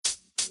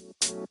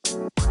All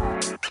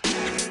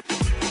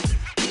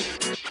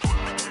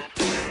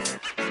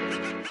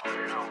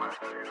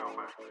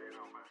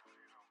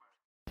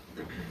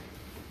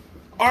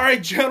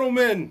right,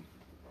 gentlemen,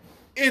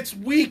 it's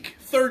week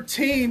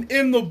 13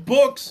 in the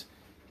books.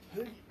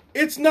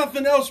 It's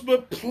nothing else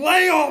but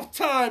playoff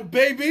time,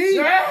 baby.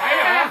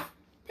 Yeah!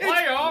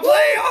 Playoffs.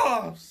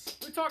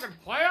 Playoffs. We're talking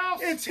playoffs?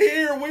 It's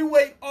here. We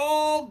wait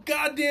all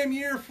goddamn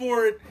year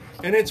for it,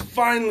 and it's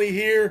finally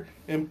here.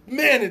 And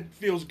man, it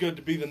feels good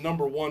to be the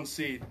number 1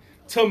 seed.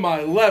 To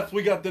my left,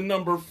 we got the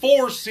number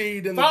 4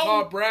 seed in the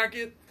top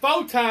bracket.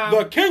 Four time.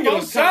 The King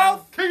of the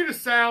South. King of the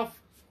South.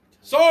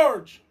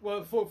 Sarge.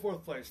 Well,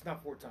 fourth place,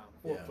 not 4 time.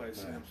 Fourth place.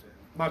 You know what I'm saying?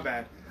 My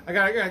bad. I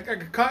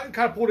kind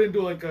of pulled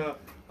into like a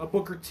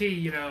Booker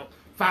T,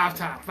 5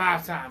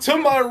 time. To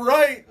my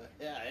right,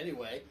 Yeah,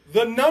 anyway.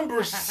 the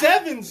number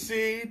 7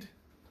 seed.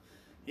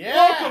 Yeah.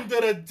 Welcome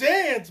to the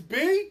dance, B.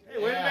 Hey,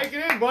 way to make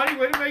it in, buddy.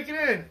 Way to make it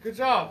in. Good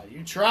job.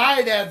 You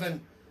tried, Evan.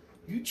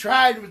 You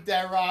tried with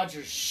that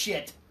Rodgers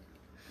shit.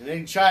 And then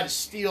you tried to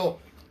steal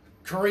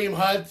Kareem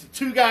Hunt. The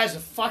 2 guys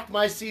that fucked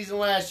my season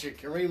last year,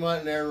 Kareem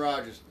Hunt and Aaron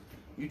Rodgers.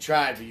 You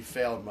tried, but you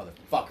failed,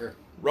 motherfucker.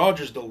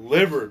 Rodgers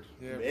delivered,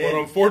 Yeah, but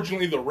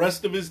unfortunately the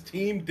rest of his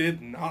team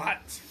did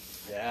not.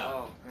 Yeah.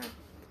 Oh, man.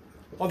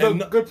 Although,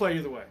 And good play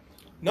either way.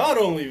 Not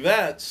only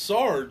that,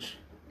 Sarge,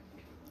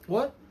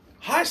 What?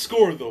 high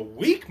score of the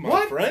week, my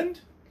What? friend.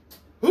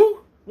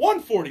 Who?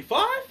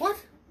 145? What?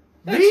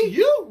 That's Me?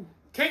 you.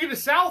 King of the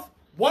South,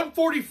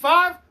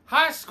 145,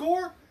 high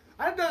score.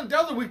 I've done it the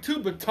other week too,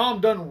 but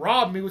Tom done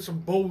robbed me with some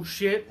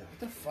bullshit. What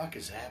the fuck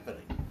is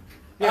happening?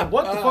 Yeah,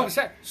 what the fuck is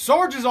that?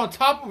 Sarge is on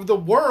top of the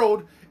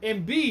world,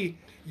 and B,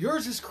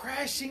 yours is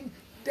crashing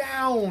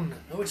down.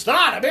 No, it's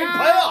not. I'm in Down,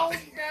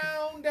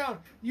 playoffs. down.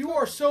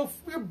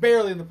 You're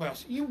barely in the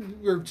playoffs.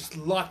 You're just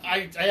lucky.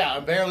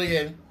 I'm barely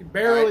in. You're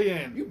barely All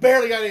right? in. You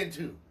barely got in,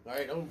 too. All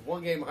right, I'm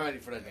 1 game behind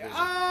you for that division.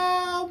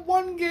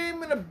 1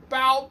 game and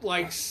about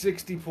like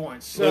 60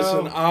 points. So,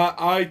 Listen,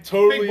 I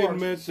totally Big admit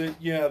margins. that,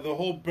 yeah, the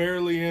whole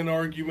barely in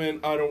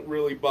argument, I don't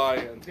really buy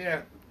in.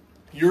 yeah.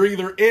 You're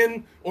either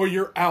in or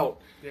you're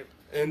out. Yeah.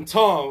 And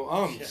Tom,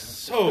 I'm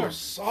so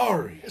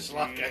sorry. It's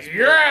luck, guys.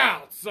 You're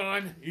out,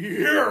 son.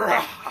 You're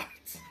out.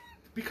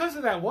 Because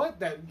of that, what?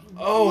 That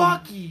Oh.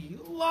 lucky.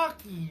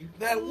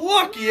 That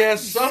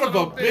lucky-ass son of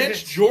a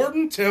bitch,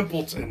 Jordan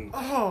Templeton.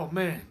 Oh,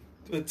 man.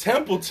 The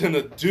Templeton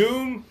of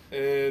Doom,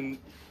 and,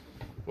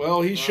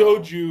 well, he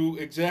showed you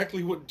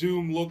exactly what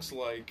Doom looks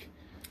like.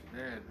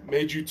 Man.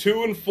 Made you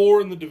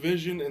 2-4 in the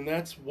division, and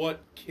that's what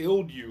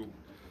killed you.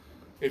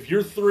 If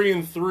you're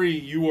 3-3,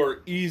 you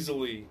are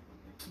easily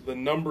the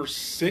number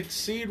 6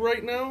 seed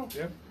right now.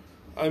 Yep.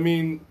 I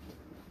mean,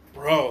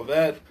 bro,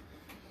 that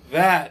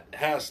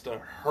has to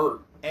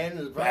hurt. And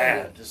it's probably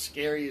Bad. the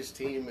scariest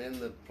team in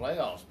the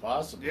playoffs,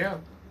 possibly. Yeah.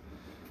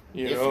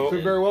 You If know,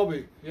 Could very well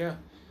be. Yeah.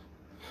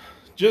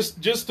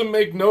 just to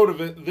make note of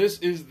it, this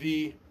is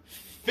the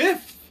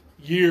 5th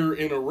year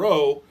in a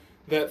row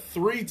that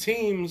 3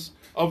 teams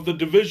of the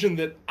division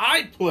that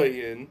I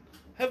play in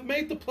have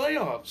made the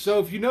playoffs. So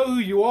if you know who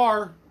you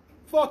are,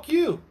 fuck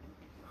you.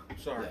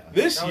 Sorry. Yeah.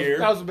 This year,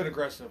 That was a bit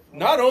aggressive.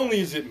 not only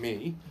is it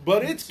me,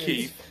 but it's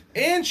Keith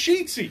and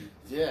Sheetsy.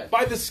 Yeah.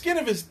 By the skin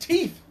of his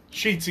teeth,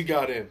 Sheetsy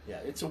got in. Yeah,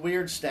 it's a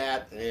weird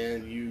stat,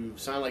 and you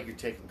sound like you're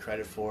taking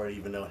credit for it,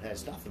 even though it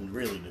has nothing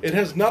really to do It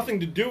has nothing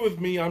to do with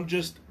me. I'm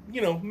just,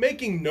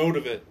 making note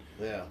of it.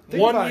 Yeah.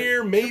 Think One about it.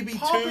 year, maybe You're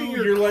popping 2,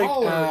 your you're like,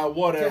 collar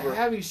whatever. To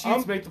have these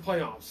Sheets make the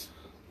playoffs.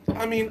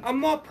 I mean,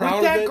 I'm not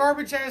proud With of that it.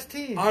 garbage ass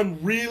team. I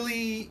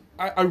really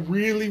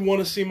want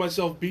to see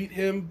myself beat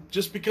him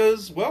just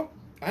because, well,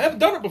 I haven't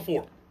done it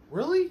before.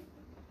 Really?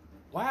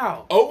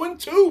 Wow.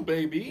 0-2,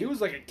 baby. He was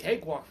like a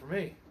cakewalk for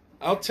me.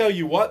 I'll tell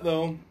you what,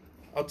 though.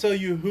 I'll tell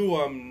you who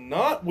I'm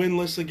not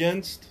winless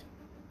against.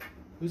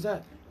 Who's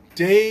that?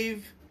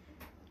 Dave,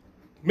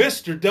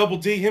 Mr. Double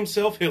D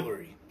himself,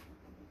 Hillary.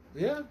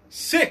 Yeah.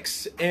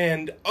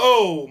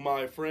 6-0,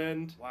 my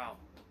friend. Wow.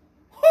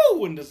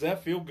 Whoo, and does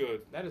that feel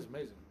good? That is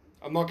amazing.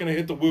 I'm not going to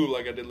hit the woo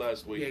like I did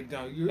last week. Yeah,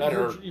 no, you That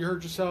hurt, hurt. you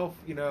hurt yourself.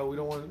 We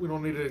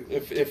don't need to.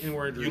 If any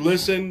more injuries. you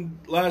listened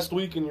last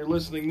week and you're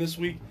listening this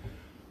week,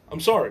 I'm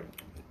sorry.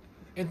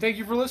 And thank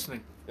you for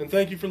listening. And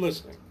thank you for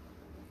listening.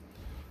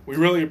 We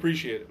really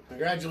appreciate it.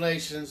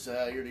 Congratulations.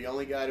 You're the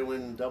only guy to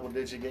win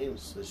double-digit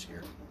games this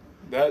year.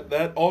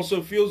 That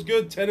also feels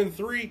good.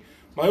 10-3.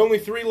 My only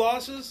 3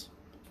 losses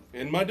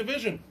in my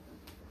division.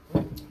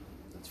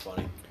 That's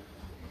funny.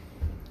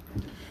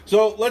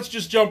 So let's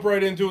just jump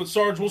right into it.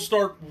 Sarge, we'll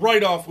start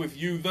right off with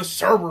you, the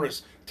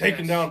Cerberus,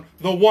 taking down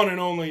the one and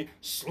only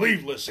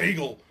Sleeveless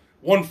Eagle,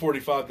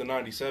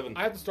 145-97.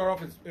 I have to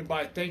start off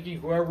by thanking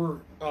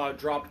whoever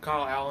dropped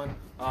Kyle Allen.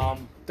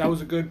 That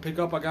was a good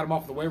pickup. I got him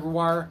off the waiver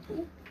wire.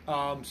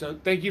 So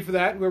thank you for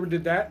that, whoever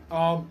did that.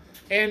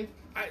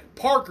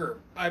 Parker,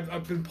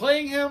 I've been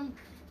playing him.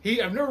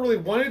 I've never really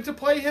wanted to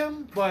play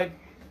him, but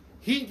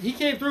he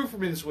came through for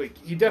me this week.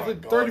 He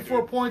definitely, God,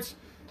 34 dude. points.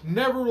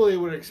 Never really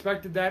would have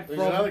expected that There's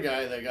from another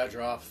guy that got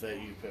dropped that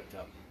you picked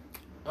up.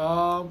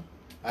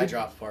 I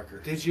dropped Parker.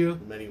 Did you?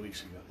 Many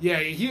weeks ago.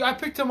 Yeah, I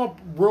picked him up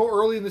real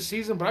early in the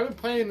season, but I've been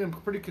playing him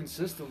pretty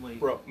consistently.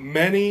 Bro,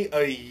 many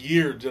a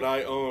year did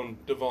I own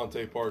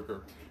Devontae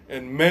Parker.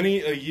 And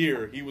many a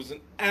year he was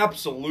an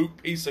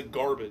absolute piece of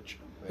garbage.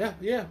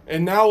 Yeah.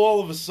 And now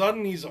all of a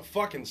sudden he's a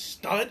fucking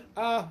stud?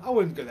 I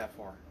wouldn't go that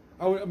far.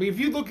 I mean, if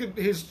you look at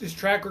his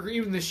track record,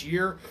 even this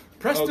year,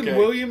 Preston Okay,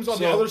 Williams on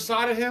the other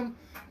side of him,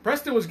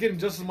 Preston was getting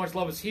just as much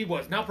love as he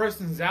was. Now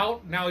Preston's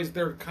out. Now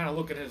they're kind of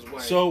looking his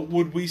way. So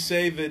would we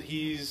say that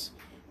he's,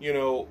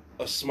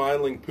 a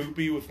smiling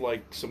poopy with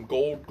like some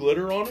gold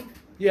glitter on him?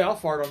 Yeah, I'll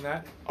fart on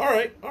that. All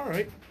right. All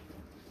right.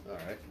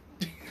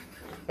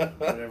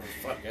 Whatever the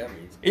fuck that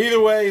means. Either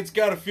way, it's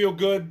got to feel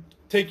good.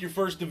 Take your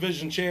first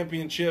division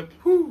championship.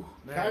 Whew,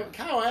 man.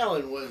 Kyle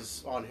Allen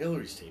was on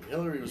Hillary's team.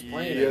 Hillary was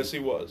playing him. Yes, he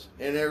was.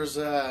 And there was,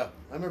 I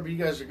remember you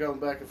guys were going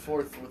back and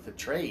forth with the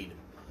trade.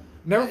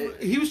 He wanted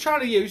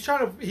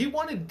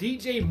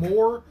DJ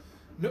Moore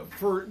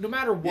for no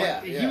matter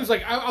what. Yeah. He was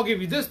like, I'll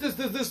give you this.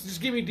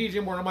 Just give me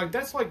DJ Moore. And I'm like,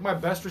 that's like my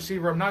best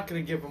receiver. I'm not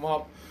going to give him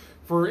up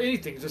for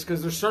anything just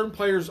because there's certain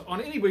players on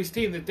anybody's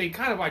team that they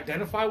kind of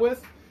identify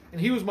with. And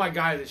he was my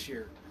guy this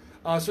year.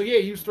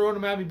 He was throwing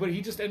him at me, but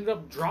he just ended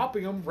up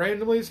dropping him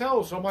randomly as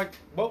hell. So I'm like,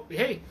 well,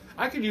 hey,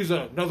 I could use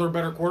another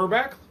better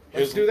quarterback.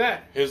 Let's do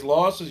that. His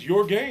loss is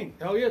your gain.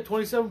 Hell yeah,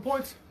 27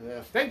 points. Yeah.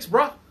 Thanks,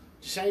 bruh.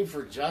 Shame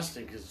for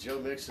Justin because Joe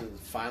Mixon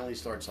finally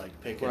starts like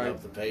picking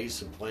up the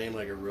pace and playing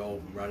like a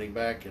real running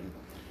back, and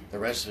the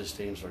rest of his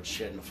team starts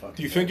shitting the fuck.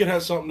 Do you think it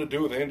has something to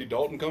do with Andy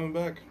Dalton coming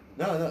back?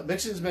 No.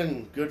 Mixon's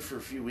been good for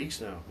a few weeks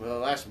now. Well,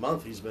 last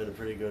month he's been a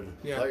pretty good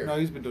player. No,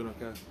 he's been doing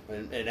okay.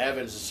 And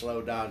Evans has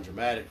slowed down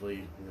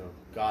dramatically.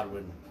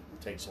 Godwin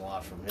takes a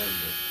lot from him.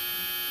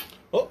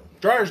 Oh,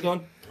 dryer's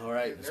done. All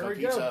right, let's There go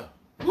we go. pizza.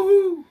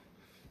 Woohoo!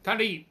 Time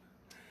to eat.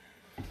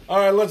 All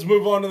right, let's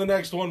move on to the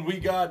next one. We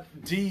got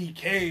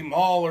DK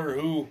Mahler,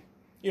 who,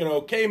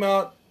 came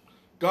out,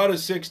 got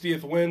his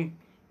 60th win, and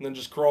then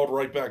just crawled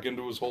right back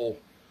into his hole.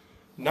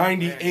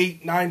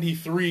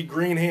 98-93,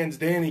 Green Hands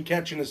Danny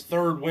catching his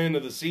third win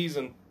of the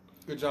season.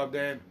 Good job,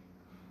 Dan.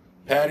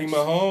 Patty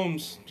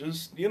Mahomes,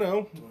 just,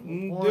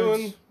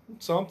 doing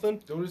something.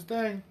 Doing his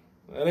thing.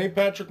 That ain't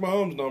Patrick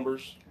Mahomes'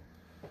 numbers.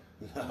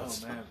 Oh,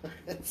 man.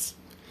 It's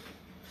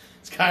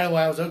kind of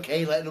why I was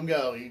okay letting him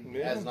go. He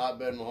has not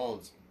been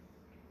Mahomes.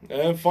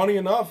 And funny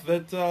enough,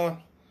 that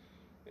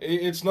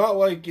it's not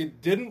like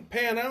it didn't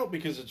pan out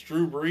because it's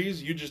Drew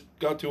Brees. You just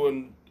got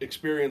to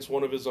experience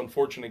one of his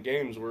unfortunate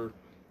games where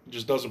he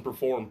just doesn't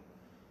perform.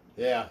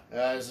 Yeah,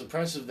 it's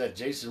impressive that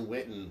Jason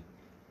Witten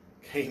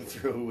came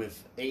through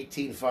with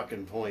 18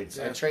 fucking points.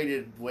 Yeah. I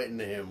traded Witten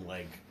to him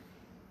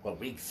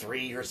week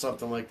 3 or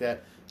something like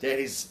that.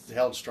 Danny's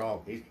held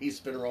strong.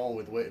 He's been rolling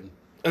with Witten.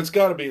 That's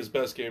got to be his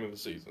best game of the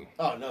season.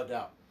 Oh, no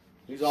doubt.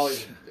 He's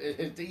always.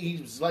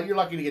 He's like you're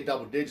lucky to get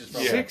double digits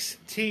from him.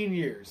 16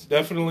 years.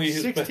 Definitely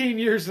his 16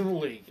 years in the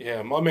league.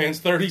 Yeah, my man's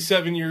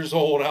 37 years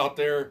old out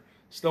there,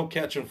 still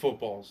catching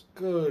footballs.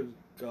 Good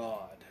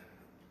God.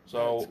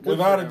 So,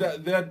 without a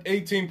doubt, that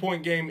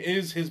 18-point game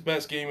is his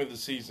best game of the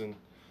season.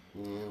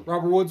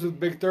 Robert Woods with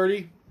big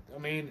 30. I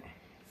mean,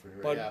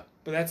 But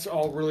that's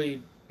all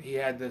really he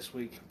had this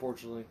week,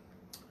 unfortunately.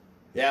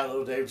 Yeah,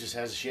 little Dave just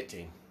has a shit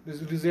team. Does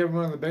he have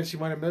anyone on the bench he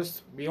might have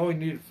missed? He only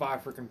needed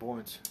 5 freaking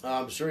points.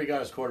 I'm sure he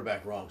got his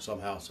quarterback wrong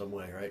somehow, some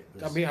way, right?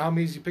 I mean, how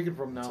many is he picking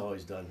from That's now? all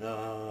he's done.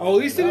 At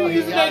least he didn't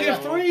use the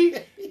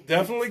 -3.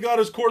 Definitely got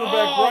his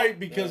quarterback right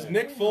because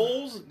Nick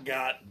Foles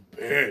got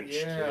benched.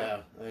 Yeah.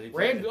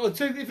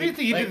 If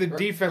anything, he did the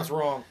defense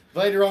wrong.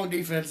 Played the wrong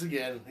defense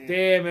again.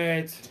 Damn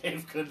it.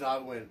 Dave could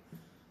not win.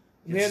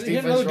 Man, he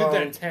another did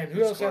that 10.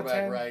 Who else had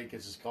 10? Right,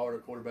 gets his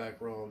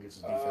quarterback wrong, gets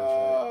his defense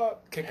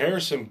right.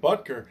 Harrison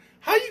Butker.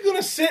 How you going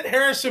to sit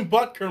Harrison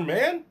Butker,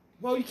 man?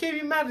 Well, you can't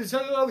be mad at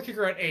the other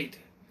kicker at 8.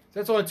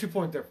 That's only a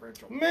 2-point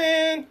differential.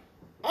 Man,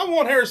 I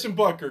want Harrison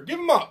Butker. Give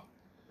him up.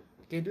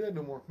 Can't do that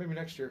no more. Maybe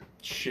next year.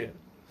 Shit.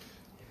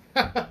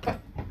 All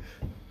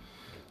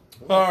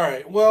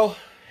right, well,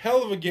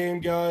 hell of a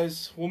game,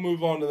 guys. We'll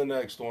move on to the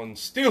next one.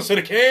 Steel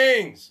City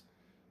Kings.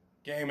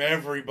 Game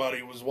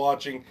everybody was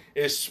watching,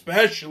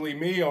 especially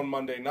me on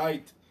Monday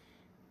night.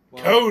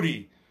 Wow.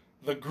 Cody,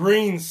 the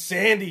green,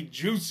 sandy,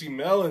 juicy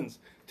melons,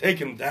 take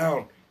him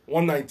down.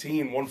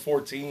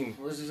 119-114.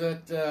 Was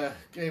that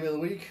game of the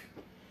week?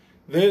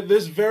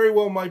 This very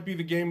well might be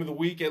the game of the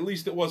week. At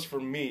least it was for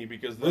me,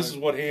 because this is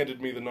what handed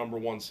me the number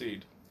 1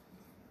 seed.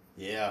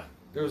 Yeah.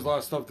 There was a lot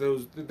of stuff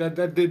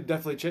that did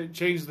definitely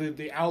change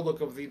the outlook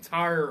of the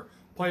entire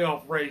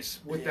playoff race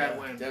with that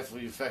win.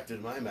 Definitely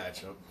affected my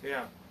matchup.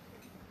 Yeah.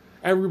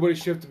 Everybody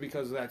shifted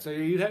because of that. So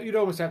you'd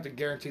almost have to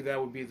guarantee that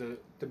would be the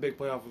big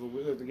playoff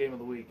of the game of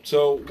the week.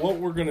 So what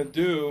we're going to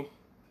do...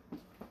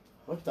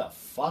 What the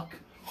fuck?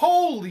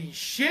 Holy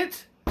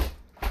shit!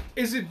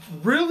 Is it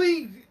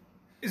really...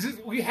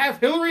 we have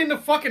Hillary in the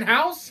fucking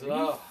house? Are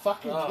you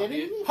fucking kidding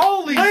me?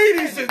 Holy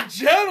Ladies shit. and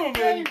gentlemen,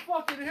 Hey,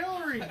 fucking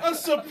Hillary! a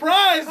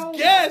surprise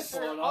guest.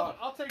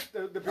 I'll take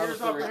the beers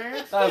off your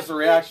hands. That was the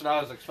reaction I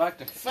was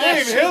expecting.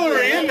 Dave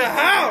Hillary in the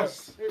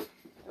house.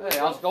 Hey,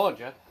 how's it going,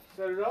 Jeff?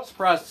 Set it up.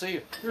 Surprised to see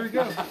you. Here we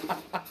go.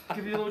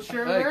 Give you a little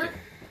share Thank there. you.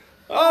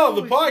 Oh,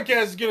 the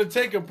podcast is going to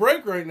take a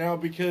break right now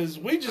because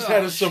we just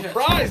had a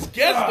surprise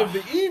guest of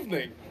the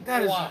evening.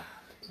 That is. Wow.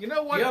 You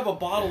know what? Do you have a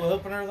bottle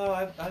opener, though?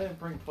 I didn't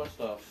bring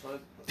twist offs.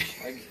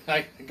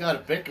 I got a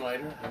Bic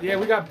lighter. Yeah,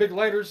 we got big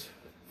lighters.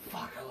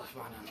 Fuck, I left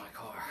mine in my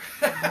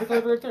car. Big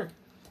lighter right there.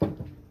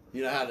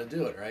 You know how to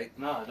do it, right?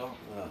 No, I don't.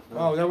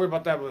 Oh, don't worry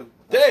about that one.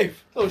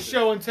 Dave, A little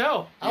show and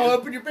tell. I'll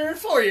open your beer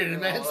for you,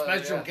 man. Oh,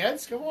 Special yeah.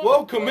 guest. Come on.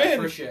 welcome I in.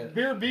 appreciate it.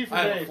 Beer beef for I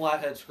have a Dave.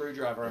 flathead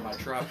screwdriver in my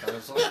truck.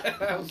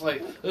 I was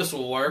like, this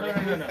will work. No.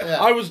 Yeah.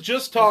 I was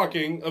just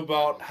talking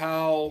about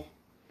how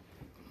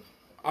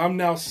I'm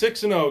now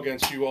 6-0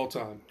 against you all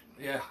time.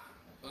 Yeah.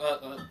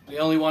 The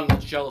only one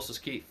that's jealous is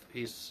Keith.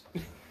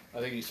 I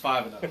think he's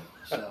 5-0.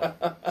 So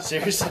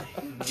Seriously?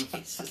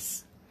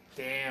 Jesus.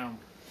 Damn.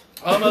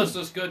 almost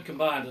as good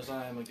combined as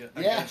I am against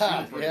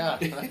Yeah, you. yeah.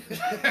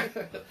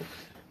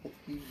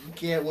 You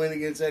can't win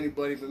against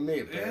anybody but me,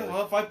 Yeah, apparently.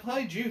 well, if I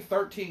played you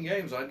 13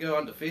 games, I'd go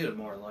undefeated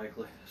more than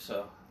likely.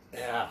 So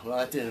Yeah, well,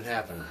 that didn't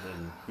happen.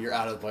 And you're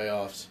out of the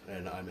playoffs,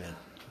 and I'm in.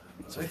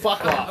 So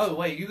fuck off. Oh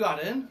wait, you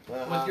got in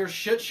Uh-huh. with your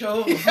shit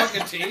show of a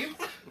fucking team?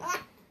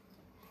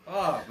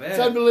 Oh man, It's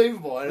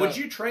unbelievable. I know. would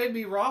you trade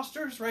me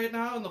rosters right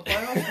now in the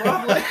playoffs?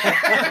 Probably.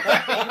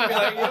 You'd be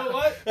like, you know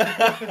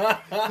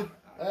what?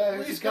 At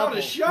He's least got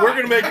a shot. We're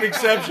gonna make an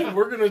exception.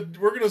 We're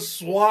gonna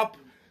swap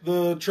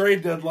the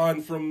trade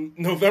deadline from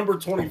November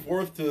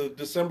 24th to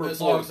December as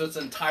long 4th. as it's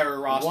entire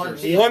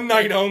rosters. One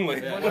night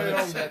only. Yeah. One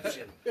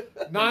exception.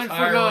 9 for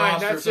Entire 9.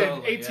 That's rosters it.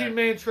 only,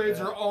 18-man trades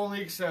are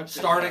only accepted.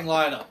 Starting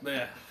lineup.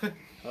 Yeah.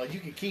 Well, you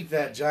can keep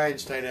that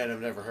Giants tight end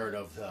I've never heard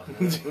of, though.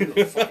 Who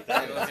the fuck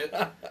that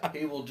is?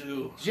 He will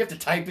do. Did you have to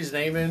type his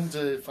name in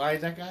to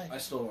find that guy? I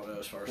still don't know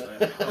his first name.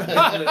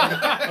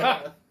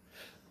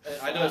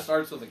 I know it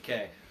starts with a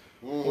K.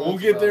 We'll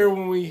get there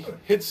when we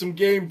hit some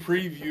game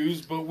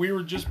previews, but we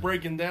were just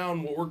breaking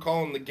down what we're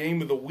calling the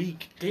game of the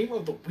week. Game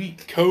of the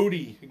week.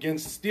 Cody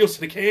against Steel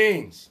City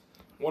Canes.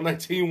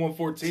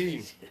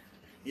 119-114.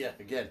 Yeah,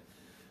 again.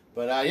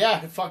 But,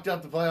 yeah, it fucked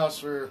up the playoffs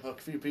for a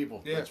few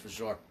people. Yeah. That's for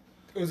sure.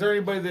 Was there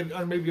anybody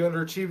that maybe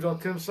underachieved on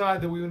Tim's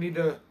side that we would need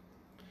to...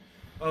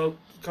 A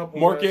couple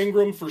Mark guys?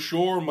 Ingram for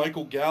sure.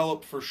 Michael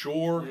Gallup for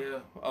sure.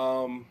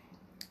 Yeah.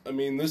 I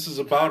mean, this is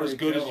about as Tyreek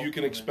good as Hill, you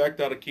can I mean. expect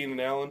out of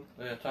Keenan Allen.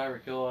 Yeah,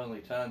 Tyreek Hill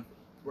only 10.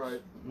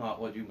 Right. Not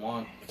what you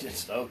want.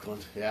 Against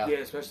Oakland, yeah. Yeah,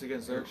 especially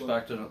against You're Oakland.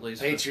 expecting at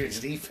least Patriots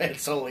 15.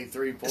 defense only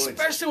 3 points.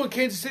 Especially when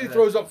Kansas City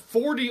throws up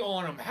 40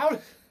 on him.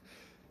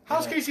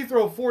 How's KC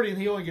throw 40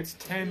 and he only gets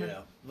 10? Yeah.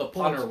 The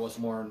punter was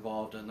more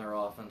involved in their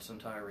offense than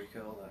Tyreek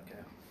Hill that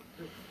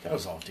game. That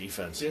was all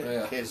defense.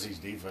 Yeah. Kansas City's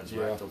defense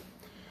Yeah. wrecked them.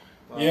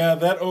 Yeah,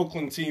 that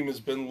Oakland team has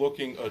been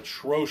looking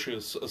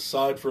atrocious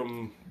aside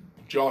from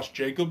Josh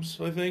Jacobs,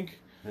 I think.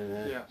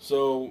 Yeah.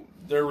 So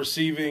they're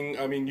receiving,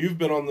 I mean, you've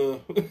been on the,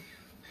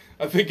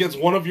 I think it's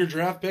one of your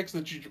draft picks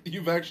that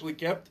you've actually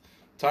kept,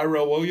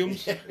 Tyrell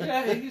Williams.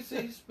 Yeah, he's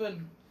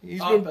been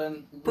He's up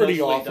been and pretty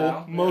mostly awful.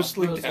 down.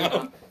 Mostly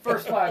down.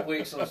 First 5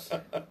 weeks was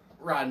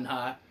riding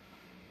high.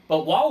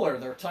 But Waller,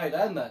 their tight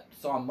end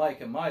that's on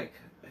Mike and Mike,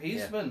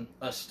 he's Yeah. been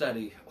a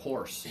steady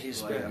horse.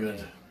 He's Like, been I good.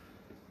 mean,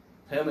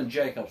 him and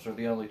Jacobs are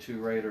the only two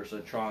Raiders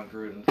that Tron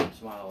Gruden can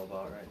smile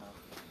about right now.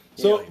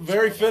 So Yeah,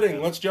 very like,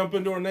 fitting. Let's jump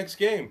into our next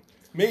game.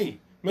 Me,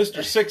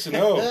 Mr.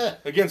 6-0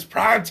 against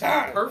Prime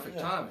Time. Perfect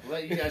timing.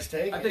 Let you guys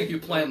take I it. think you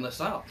planned this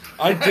out.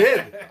 I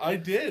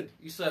did.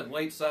 You said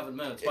wait 7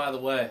 minutes. By the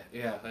way,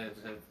 yeah,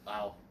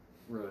 I'll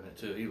ruin it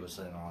too. He was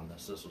in on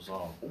this. This was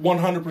all.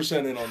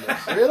 100% in on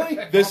this. Really?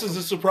 This is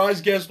a surprise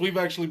guest we've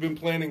actually been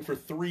planning for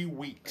 3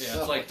 weeks. Yeah,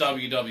 it's like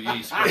WWE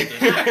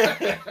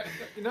scripted.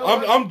 You know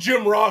what? I'm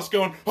Jim Ross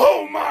going,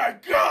 oh my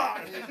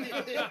God!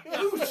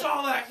 Who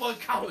saw that one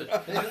coming?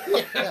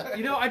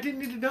 You know, I didn't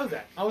need to know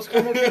that. I was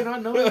kind of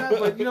not knowing that,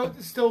 but, you know,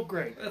 it's still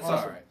great. That's Awesome.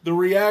 all right. The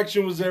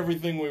reaction was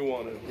everything we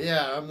wanted.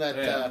 Yeah, I'm that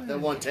Yeah. that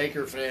one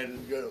Taker fan.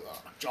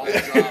 Jaw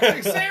drop.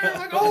 Xavier,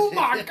 like, oh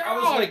my I was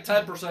God! like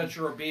 10%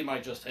 sure B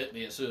might just hit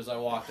me as soon as I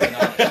walked in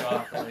out of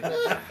shock.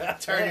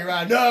 Like, Turn you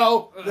around.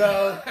 No,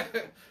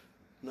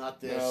 not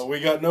this.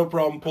 We got no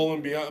problem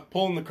pulling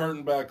the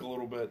curtain back a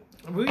little bit.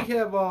 We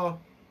have,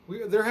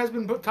 there has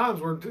been times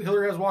where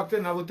Hillary has walked in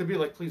and I looked at B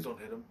like, please don't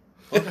hit him.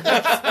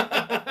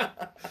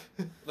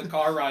 the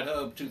car ride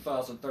home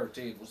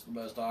 2013 was the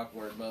most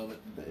awkward moment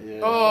Yeah.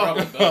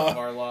 probably both of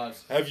our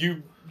lives.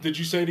 Did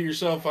you say to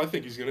yourself, I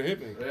think he's going to hit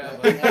me?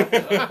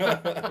 Yeah,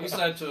 but, he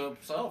said to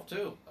himself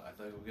too, I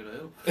think we're going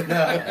to hit him.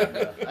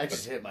 No, I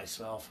just hit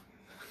myself.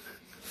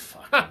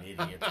 Fucking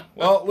idiot.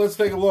 Well, let's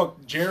take a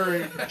look.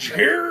 Jared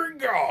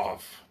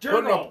Goff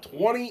putting up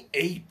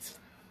 28.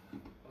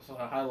 That's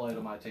a highlight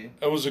of my team.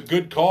 That was a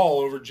good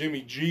call over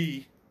Jimmy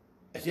G.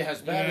 Yeah,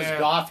 as bad Yeah. as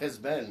Goff has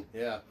been.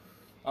 Yeah.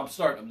 I'm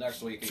starting him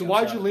next week. So against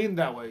why'd you Evan. lean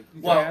that way?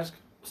 Can Well, I ask?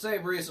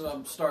 Same reason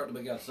I'm starting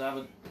him against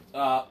Evan.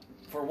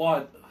 For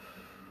one,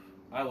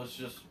 I was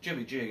just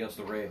Jimmy G against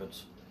the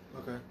Ravens.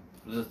 Okay.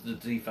 The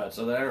defense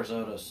of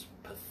Arizona's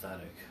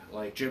pathetic.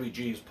 Like, Jimmy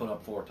G's put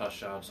up 4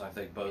 touchdowns, I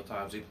think, both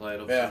times he played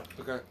them. Yeah.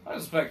 Okay. I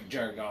expected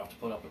Jared Goff to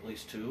put up at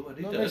least 2, and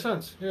he That did. makes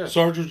sense. Yeah.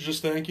 Sarge was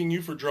just thanking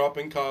you for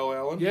dropping Kyle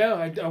Allen. Yeah,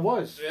 I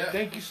was. Yeah.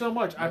 Thank you so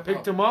much. I No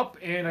picked him up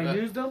and I Yeah.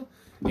 used him,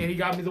 and he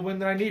got me the win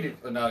that I needed.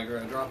 And now you're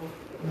going to drop him?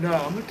 No,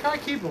 I'm gonna try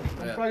to keep him.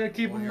 I'm Yeah. probably gonna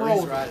keep Well, him you're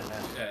rolling. riding now.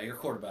 Yeah, your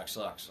quarterback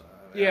sucks.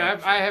 Yeah,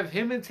 I have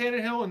him and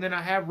Tannehill, and then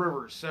I have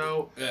Rivers.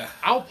 So Yeah.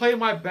 I'll play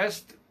my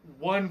best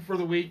one for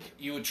the week.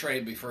 You would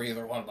trade me for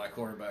either one of my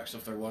quarterbacks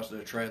if there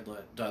wasn't a trade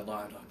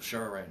deadline, I'm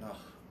sure, right now.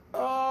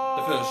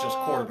 If it was just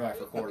quarterback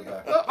for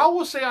quarterback. I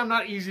will say I'm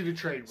not easy to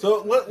trade with.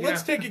 So let's Yeah.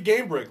 take a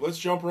game break. Let's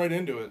jump right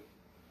into it.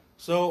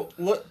 So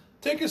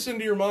take us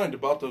into your mind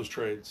about those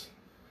trades.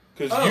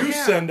 Because Oh, you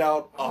yeah. send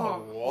out a a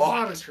lot.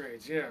 lot of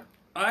trades. Yeah.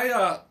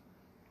 I,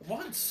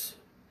 once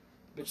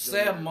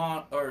Sam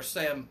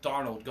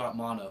Darnold got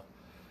mono,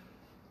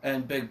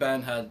 and Big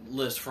Ben had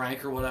Liz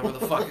Frank or whatever the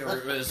fuck, or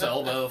his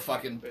elbow,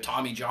 fucking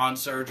Tommy John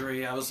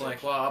surgery. I was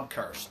like, well, I'm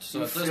cursed. So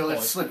You at this feel it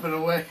point, slipping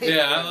away.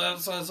 yeah,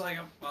 so I was like,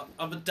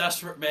 I'm a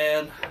desperate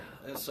man,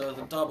 and so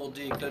the double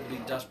D could be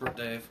Desperate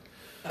Dave.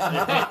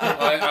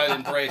 I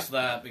embraced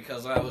that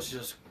because I was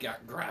just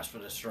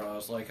grasping at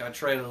straws. Like, I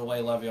traded away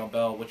Le'Veon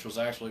Bell, which was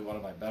actually one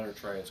of my better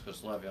trades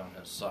because Le'Veon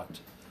has sucked.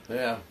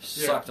 Yeah.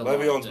 Sucked a lot.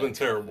 Le'Veon's been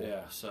terrible.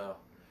 Yeah, so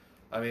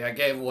I mean, I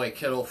gave away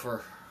Kittle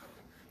for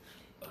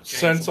James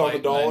Cents on the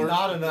White, dollar. and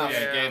Not enough.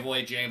 Yeah, Yeah. gave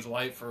away James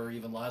White for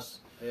even less.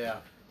 Yeah.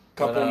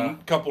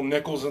 Couple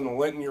nickels in the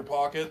lint in your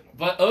pocket.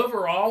 But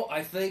overall,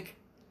 I think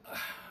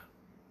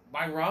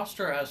my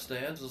roster as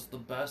stands is the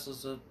best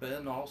as it's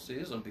been all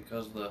season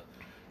because of the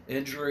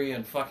injury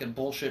and fucking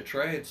bullshit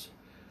trades.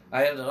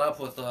 I ended up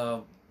with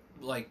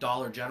like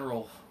Dollar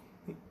General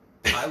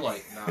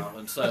highlight now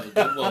instead of a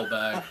Goodwill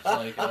bag.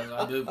 Like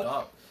I moved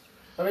up.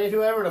 I mean,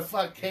 whoever the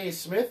fuck K.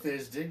 Smith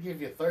is did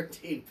give you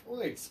 13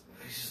 points.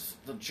 He's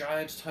the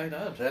Giants tight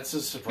end. That's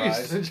a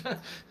surprise.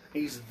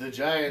 He's the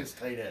Giants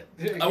tight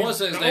end. I want to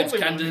say his The name's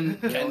only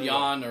Kendon, one.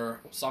 Kenyon or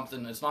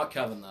something. It's not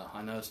Kevin though.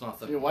 I know it's not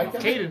the You a white guy?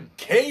 Caden.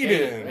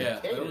 Caden. Yeah,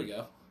 there we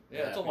go.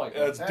 Yeah, it's a white guy.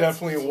 That's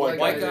definitely a it's white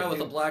White guy. guy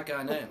with a black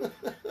guy name.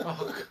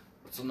 Oh,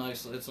 It's a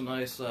nice.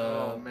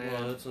 Oh, man.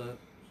 Well, it's a.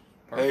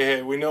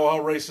 Hey, we know how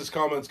racist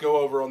comments go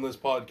over on this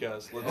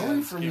podcast.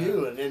 Only from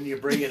you, and then you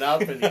bring it up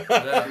and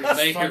Yeah,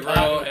 make it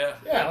real. Yeah.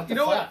 yeah. What you the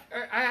know fuck?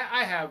 what?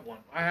 I have one.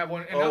 I have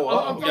one. And Oh,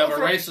 wow. I'm You have a gonna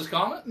throw- racist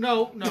comment?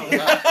 No.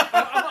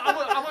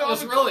 I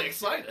was really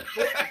excited.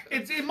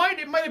 It might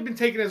have been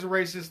taken as a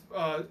racist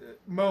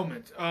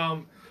moment.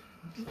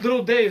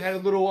 Little Dave had a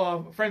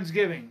little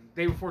Friendsgiving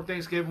day before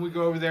Thanksgiving. We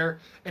go over there,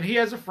 and he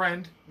has a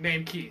friend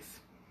named Keith.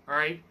 All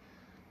right,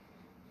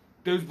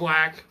 dude's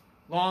black,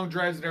 long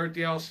dreads and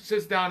everything else.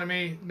 Sits down to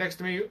me, next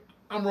to me.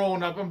 I'm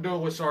rolling up. I'm doing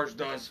what Sarge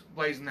does,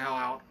 blazing the hell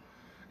out.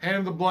 Hand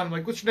him the blunt. I'm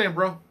like, "What's your name,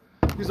 bro?"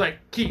 He's like,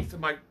 "Keith."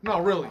 I'm like, "No,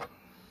 really."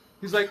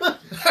 He's like,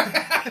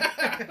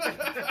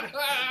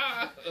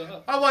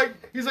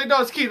 he's like,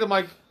 "No, it's Keith." I'm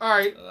like, "All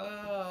right."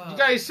 You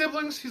got any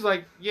siblings? He's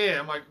like, yeah.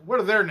 I'm like, what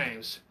are their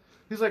names?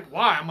 He's like,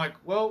 why? I'm like,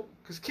 well,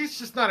 because Keith's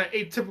just not an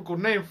atypical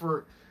name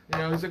for,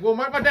 he's like, well,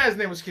 my dad's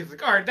name was Keith.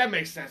 Like, all right, that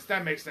makes sense.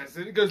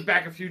 It goes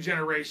back a few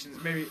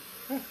generations, maybe.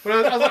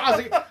 But I was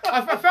like,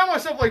 I found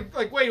myself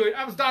like, wait,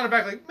 I was down the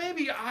back, like,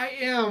 maybe I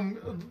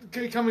am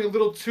becoming a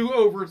little too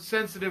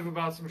oversensitive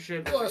about some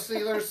shit. Well, see,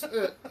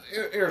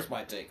 here's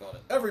my take on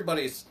it.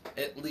 Everybody's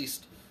at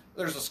least,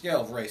 there's a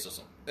scale of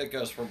racism. It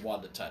goes from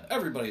 1 to 10.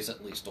 Everybody's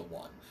at least a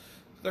 1.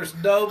 There's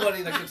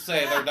nobody that can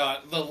say they're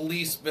not the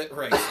least bit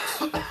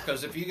racist.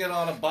 Because if you get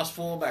on a bus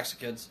full of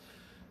Mexicans,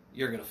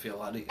 you're going to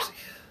feel uneasy.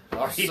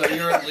 So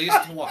you're at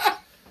least 1.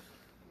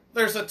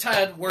 There's a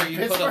 10 where you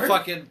put a Pittsburgh?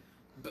 fucking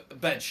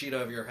bed sheet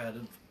over your head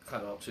and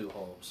cut out 2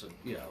 holes.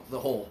 And, the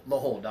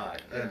whole die.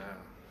 And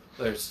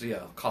there's,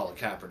 Colin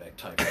Kaepernick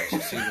type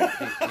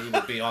racist. He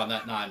would be on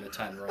that 9 to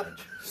 10 range.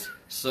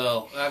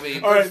 So, I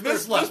mean, All right,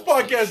 there's this levels to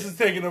podcast this is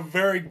shit. taking a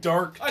very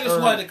dark I just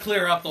turn. wanted to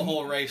clear up the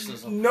whole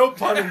racism. No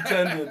pun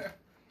intended.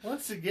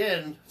 Once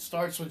again,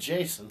 starts with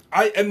Jason.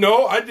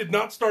 No, I did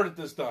not start it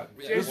this time.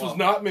 Yeah, This well, was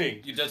not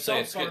me. You did say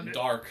it's Self-started getting it.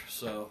 dark,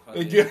 so I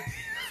mean, Yeah.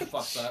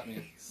 fuck that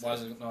mean. Why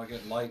is it not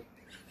getting light?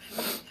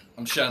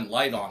 I'm shedding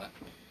light on it.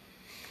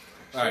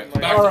 All right,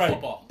 back All to right,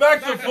 football.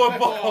 back to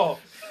football.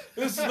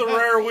 This is the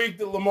rare week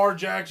that Lamar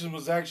Jackson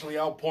was actually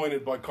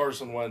outpointed by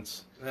Carson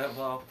Wentz. Yeah,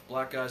 well,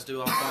 black guys do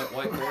outpoint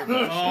white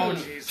quarterbacks. Oh,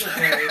 jeez.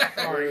 Okay. There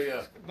we Sorry.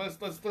 go.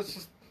 Let's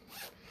just.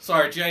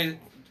 Sorry, Jay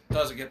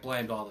doesn't get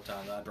blamed all the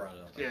time. I brought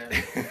it up.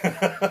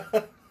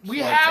 Yeah. We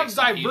Well, have take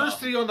some heat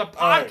diversity on the All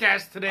right.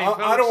 podcast today, I folks.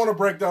 don't want to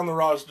break down the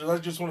rosters. I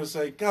just want to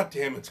say, God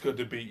damn, it's good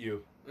to beat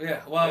you.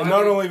 Yeah, well, And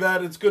not only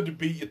that, it's good to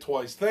beat you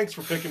twice. Thanks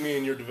for picking me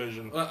in your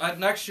division.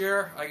 next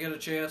year I get a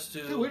chance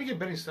Dude, where do to you get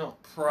Benny Snell?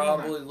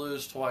 probably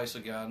lose twice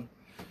again.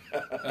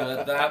 And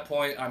at that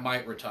point, I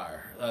might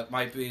retire. That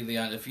might be the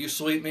end. If you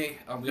sweep me,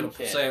 I'm going You to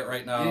can't. say it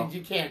right now.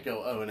 You can't go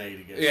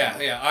 0-8 against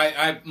Yeah,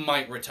 I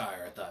might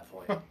retire at that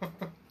point.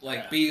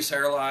 Like B's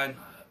hairline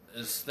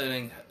is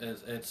thinning.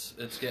 It's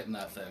getting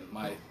that thin.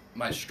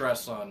 My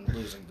stress on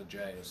losing the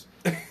J is.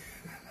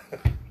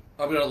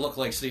 I'm going to look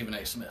like Stephen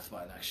A. Smith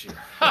by next year.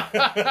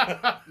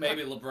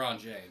 Maybe LeBron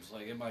James.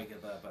 Like, it might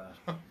get that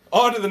bad.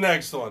 On to the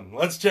next one.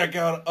 Let's check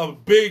out a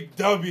big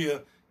W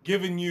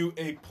giving you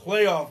a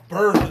playoff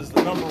berth as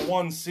the number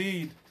 1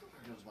 seed.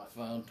 Here's my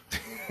phone.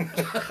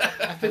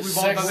 I think we've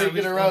all done Second that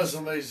week in a at row, least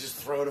somebody's just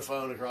throwing a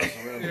phone across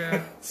the room.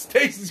 Yeah.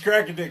 Stacy's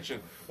crack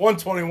addiction,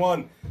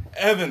 121.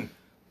 Evan,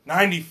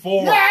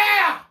 94.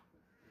 Yeah!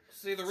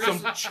 See, the reason...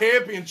 Some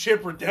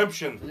championship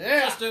redemption.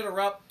 Yeah! Just to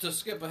interrupt, to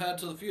skip ahead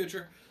to the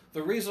future,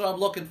 the reason I'm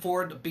looking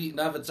forward to beating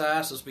Evan's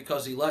ass is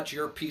because he let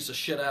your piece of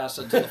shit ass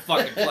into the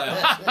fucking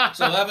playoffs.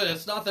 So, Evan,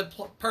 it's nothing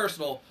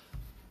personal,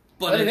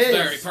 but But it it's is.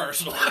 very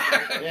personal.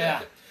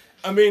 Yeah.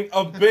 I mean,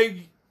 a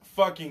big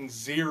fucking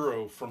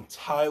 0 from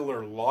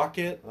Tyler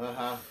Lockett.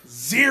 Uh-huh.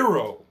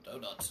 0.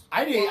 Donuts.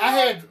 I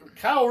had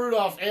Kyle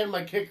Rudolph and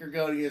my kicker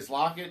going against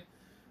Lockett,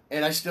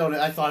 and I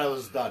thought I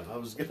was done. I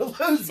was going to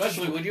lose.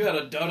 Especially when you had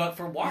a donut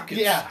for Watkins.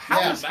 Yeah.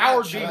 How is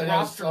Howard being I know,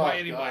 rostered by oh,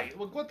 anybody?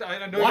 Look, what the, I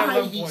know he got Why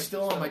 11 he's points.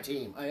 still on my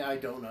team, I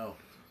don't know.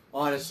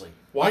 Honestly.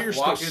 Why you're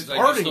still Watkins, they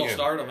starting still him?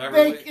 start him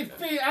every week.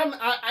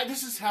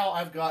 This is how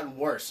I've gotten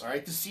worse, all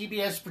right? The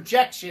CBS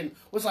projection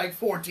was like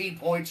 14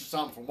 points or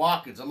something for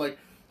Watkins. I'm like,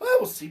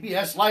 well,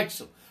 CBS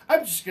likes him.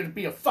 I'm just going to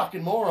be a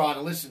fucking moron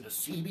and listen to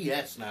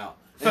CBS now.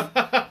 And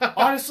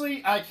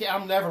honestly,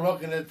 I'm never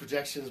looking at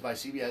projections by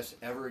CBS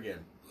ever again.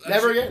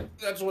 Never again.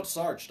 That's what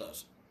Sarge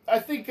does. I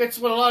think that's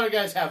what a lot of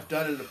guys have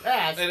done in the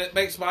past. And it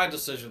makes my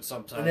decision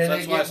sometimes. And then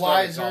That's they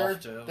why I get started wiser.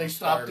 golf, too. They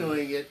stop Started-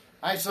 doing it.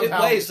 I It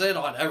somehow weighs in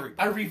on I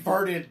everybody.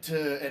 reverted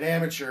to an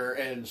amateur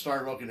and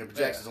started looking at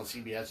projections Yeah. on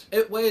CBS.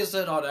 It weighs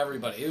in on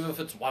everybody, even if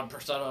it's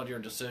 1% on your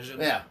decision.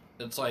 Yeah.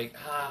 It's like,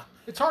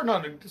 It's hard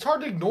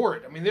to ignore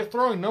it. I mean, they're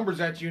throwing numbers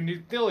at you, and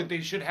you feel like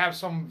they should have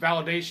some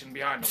validation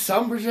behind them.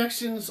 Some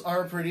projections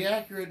are pretty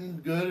accurate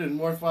and good and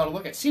worthwhile to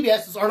look at.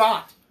 CBS's are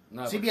not.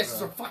 No, CBS's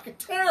but, are fucking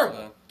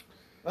terrible.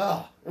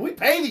 Oh, and we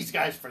pay these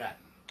guys for that.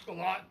 A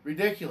lot.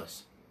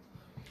 Ridiculous.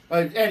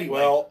 But anyway,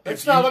 Well,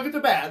 let's if not you- look at the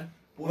bad.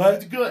 We'll look at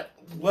the good.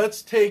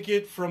 Let's take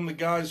it from the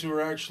guys who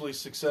are actually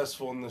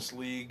successful in this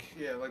league.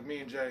 Yeah, like me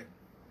and Jay.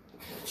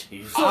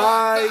 Jesus.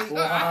 I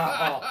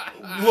Wow.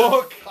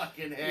 look.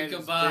 Fucking we head is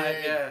combined,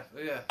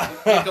 big.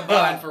 yeah. We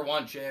combined for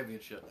one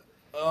championship.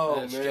 Oh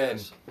And it's man,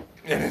 Jay's.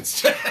 and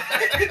it's.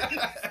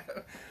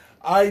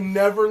 I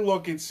never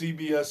look at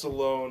CBS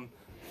alone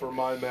for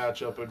my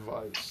matchup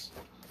advice.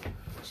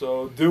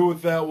 So do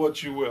with that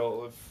what you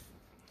will. If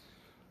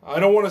I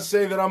don't want to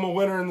say that I'm a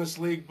winner in this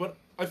league, but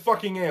I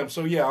fucking am.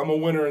 So yeah, I'm a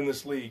winner in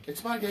this league.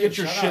 It's my game. Get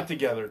your Shut shit up.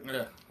 together.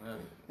 Yeah.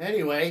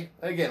 Anyway,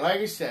 again, like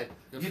I said,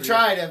 Good you for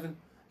tried, Evan.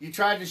 You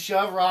tried to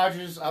shove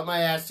Rodgers up my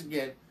ass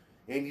again.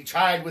 And you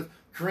tried with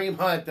Kareem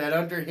Hunt, that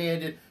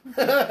underhanded,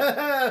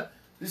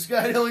 this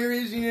guy, the only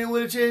reason he didn't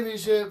win a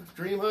championship,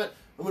 Kareem Hunt,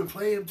 I'm going to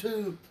play him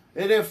too.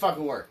 It didn't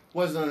fucking work.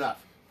 Wasn't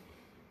enough.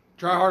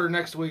 Try harder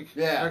next week.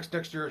 Yeah.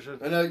 Next year.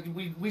 Should. I know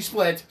we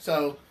split,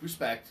 so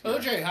respect.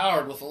 OJ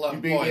Howard with You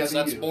 11 beat me, points. I beat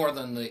That's you. more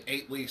than the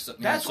 8 weeks that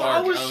me That's and what I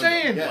Sarge was owned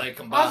saying. them, Yeah. like,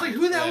 combined. I was like,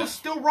 who the hell Yeah. was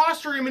still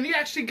rostering him? And he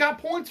actually got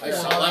points for I him.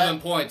 saw 11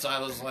 that. points. I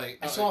was like,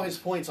 I saw his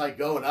points like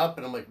going up,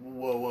 and I'm like,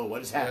 whoa,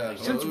 what is happening?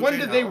 Yeah. Since OJ when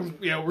did they?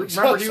 Howard.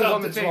 Remember he was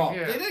on the Something's team. wrong.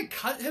 Yeah. They didn't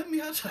cut him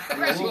yet.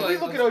 Actually, can we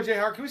look at OJ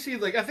Howard? Can we see?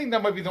 Like, I think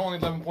that might be the only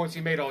 11 points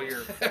he made all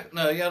year.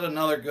 No, he had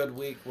another good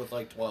week with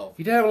like 12.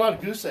 He did have a lot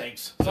of goose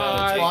eggs, so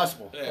Five. it's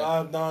possible. Yeah.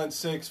 5, 9,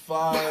 6, 5.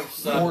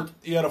 Seven.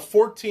 He had a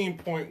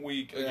 14-point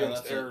week Yeah,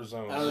 against that's it. I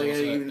Arizona. don't think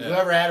even Yeah.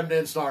 whoever had him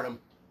didn't start him.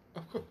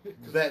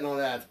 Betting on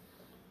that.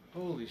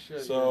 Holy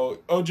shit! So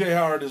OJ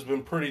Howard has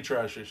been pretty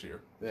trash this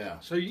year. Yeah.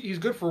 So he's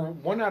good for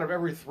 1 out of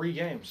every 3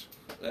 games.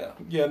 Yeah.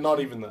 Yeah,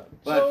 not even that.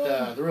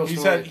 But the real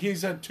He's story,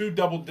 he's had 2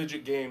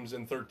 double-digit games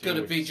in 13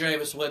 Could it be weeks.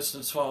 Jameis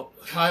Winston's fault?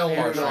 Kyle He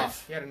had a 9.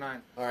 Rudolph. He had a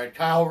 9. All right,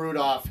 Kyle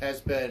Rudolph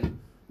has been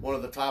one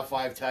of the top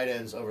 5 tight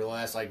ends over the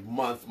last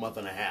month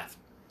and a half.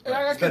 Yeah,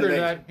 I It's been consider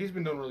amazing. that. He's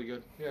been doing really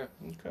good. Yeah.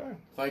 Okay.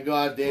 Thank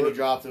God Danny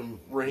dropped him.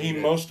 Raheem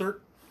Yeah. Mostert.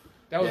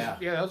 That was Yeah.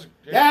 that was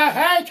Yeah,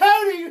 hey,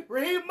 Cody!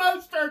 Raheem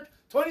Mostert!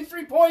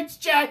 23 points,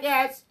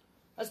 jackass!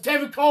 That's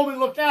David Coleman,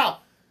 look out!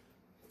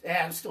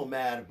 Yeah, I'm still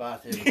mad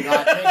about him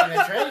not taking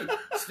that trade.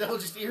 Still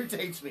just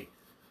irritates me.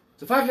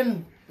 So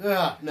fucking...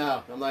 no, I'm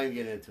not even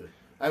getting into it.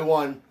 I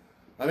won.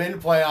 I'm in the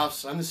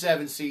playoffs. I'm the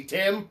 7th seed.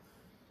 Tim,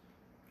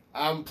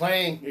 I'm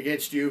playing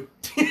against you.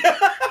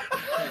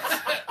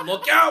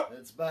 Look out!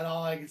 That's about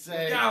all I can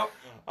say. Look out!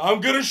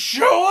 I'm gonna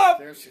show up.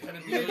 There's going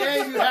to be a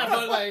game you have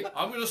to play.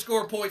 I'm going to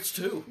score points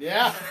too.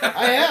 Yeah,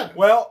 I am.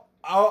 Well,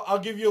 I'll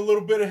give you a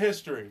little bit of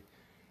history.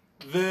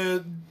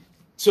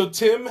 So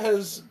Tim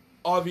has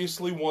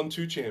obviously won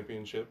 2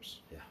 championships.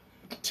 Yeah.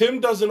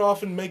 Tim doesn't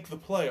often make the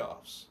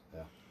playoffs.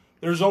 Yeah.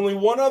 There's only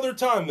one other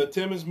time that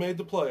Tim has made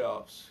the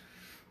playoffs.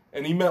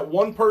 And he met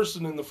one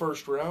person in the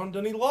first round,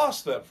 and he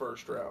lost that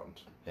first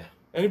round. Yeah.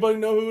 Anybody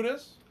know who it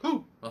is?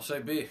 who? I'll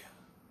say B.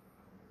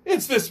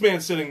 It's this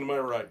man sitting to my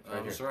right.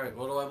 Oh, that's right.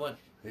 What do I win?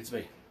 It's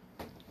me.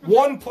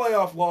 One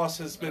playoff loss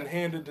has been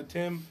handed to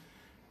Tim,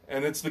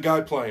 and it's the guy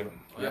playing him.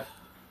 Yeah.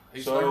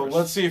 He's So nervous.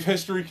 let's see if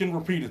history can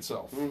repeat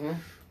itself. I'm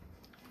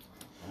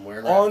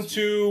wearing On rabbits.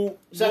 to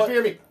Seth, what-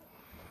 hear me.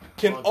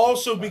 can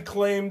also be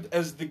claimed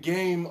as the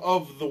game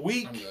of the I'm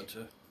week. good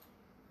too.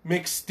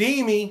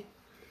 McSteamy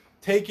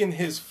taking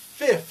his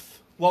 5th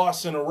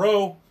loss in a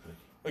row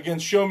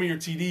against Show Me Your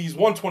TDs,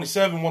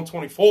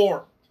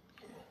 127-124.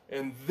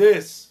 And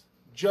this,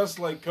 just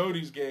like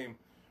Cody's game,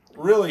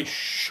 really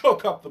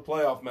shook up the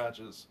playoff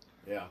matches.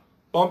 Yeah.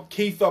 Bumped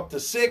Keith up to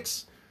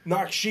 6,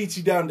 knocked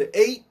Sheetsy down to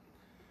 8,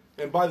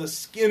 and by the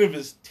skin of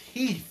his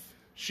teeth,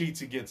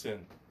 Sheetsy gets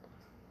in.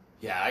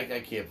 Yeah, I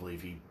can't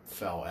believe he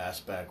fell ass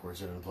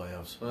backwards into the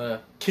playoffs.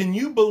 Can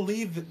you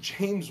believe that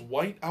James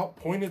White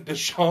outpointed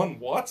Deshaun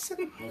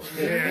Watson?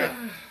 Yeah.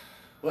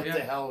 What Yeah.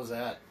 the hell was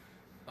that?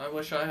 I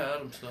wish I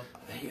had him still.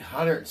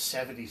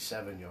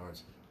 177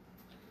 yards.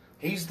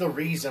 He's the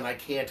reason I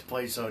can't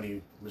play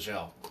Sony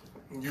Michel.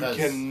 You 'Cause-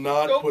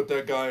 cannot put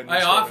that guy in the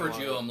I starting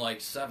offered you lineup. him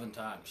like 7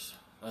 times.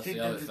 That's See,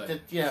 the other the- thing.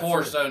 yeah,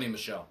 For for- Sony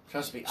Michel.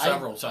 Trust me,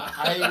 Several times.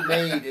 I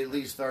made at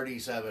least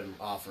 37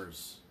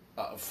 offers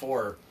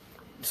for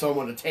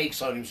someone to take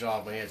Sony Michel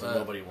off my hands, and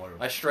nobody wanted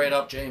him. I straight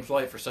up James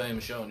White for Sony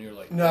Michel, and you're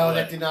like, No, way.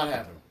 that did not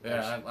happen.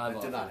 Yeah, I've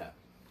that did not happen.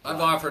 I've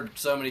offered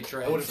so many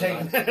trades. I would have that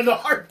taken that in a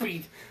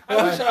heartbeat.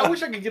 I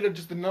wish I could get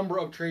just the number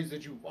of trades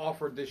that you've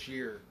offered this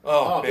year.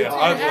 Oh, Oh, man, it's-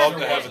 I'd it love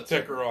has- to have a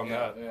ticker on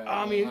Yeah, that. yeah.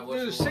 I mean, wish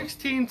there's there was.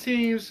 16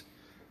 teams.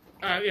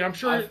 And I'm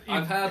sure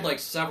I've had like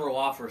several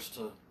offers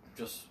to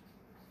just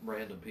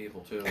random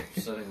people too,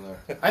 sitting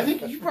there. I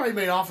think you probably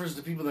made offers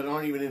to people that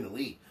aren't even in the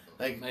league.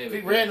 Like Maybe.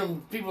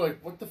 random people are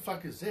like, what the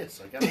fuck is this?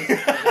 Like I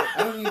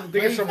don't even they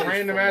get play some this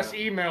random for ass now.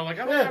 email like,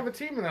 I don't Yeah. have a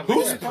team in that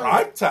Who's league.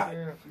 prime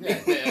time? Yeah.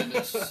 And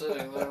just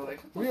sitting there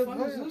like, what the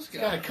fuck is this He's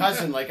got a guy?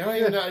 cousin. Like I don't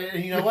even know.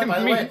 You know what? By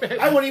the way, Me-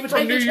 I wouldn't even From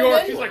take New this York,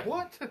 trade he's anyway. like,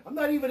 what? I'm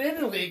not even in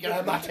the league, and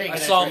I'm not taking. I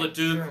that saw trade. the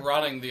Duke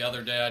running the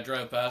other day. I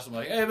drove past him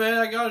like, hey man,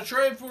 I got a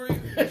trade for you.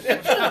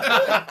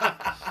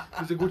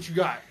 He's like, what you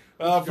got?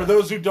 For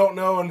those who don't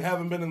know and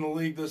haven't been in the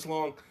league this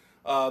long,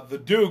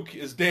 the Duke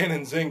is Dan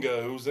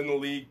Nzinga, who's in the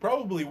league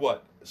probably,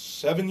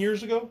 7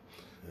 years ago?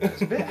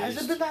 Has it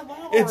been that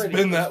long It's already?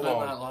 been that It's been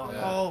long. that long.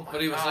 Yeah. Oh,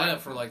 but he was God. in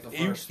it for like the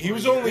He, first. he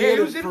was 3 only Yeah, in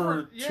he was it in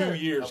for for- 2 yeah.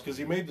 years because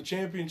he made the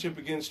championship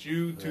against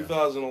you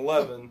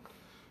 2011,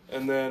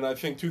 and then I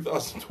think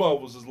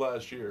 2012 was his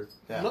last year.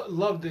 Yeah.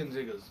 Loved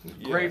Nzingas. Yeah.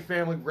 Great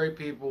family, great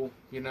people,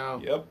 you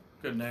know. Yep.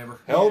 Good neighbor.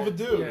 Hell of a Yeah.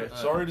 dude. Yeah.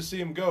 Sorry to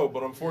see him go,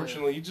 but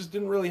unfortunately, he just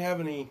didn't really have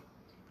any.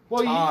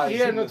 Well, ties he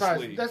had in no this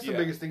ties. league. That's the Yeah.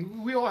 biggest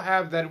thing. We all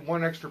have that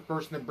one extra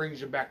person that brings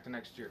you back to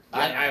next year.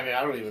 I mean,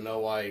 I don't even know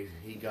why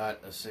he got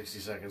a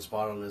 60-second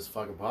spot on this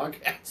fucking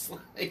podcast.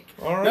 Like,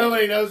 All right.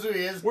 nobody knows who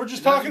he is. We're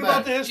just It doesn't talking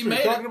about the matter. history.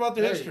 made Talking it. about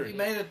the Hey, history. He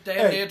made it damn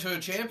Hey, near to a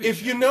championship.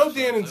 If you know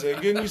Dan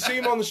Nzinga and you see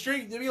him on the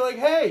street, you'd be like,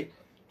 hey,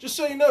 just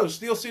so you know,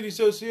 Steel City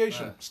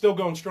Association, Right. still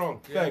going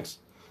strong. Yeah. Thanks.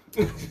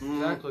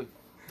 Exactly.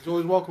 He's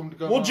always welcome to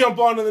go. We'll on. jump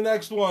on to the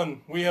next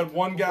one. We had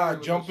one guy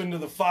Before jump we into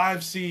the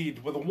 5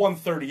 seed with a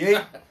 138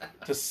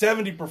 to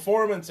 70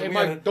 performance. Hey, And,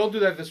 Mike, don't do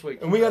that this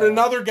week. we had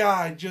another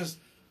guy just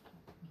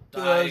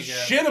Die again.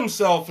 shit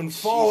himself and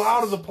fall Jesus,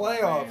 out of the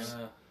playoffs.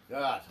 Yeah.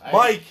 God,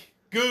 Mike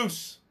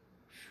Goose.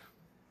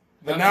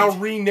 The That now means-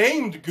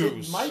 renamed Did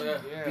Goose. Mike Yeah.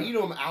 beat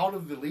him out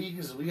of the league?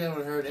 Because we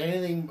haven't heard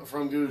anything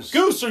from Goose.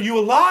 Goose, are you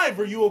alive?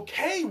 Are you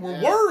okay? We're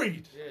Yeah.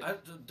 worried.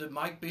 Did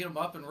Mike beat him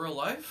up in real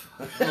life?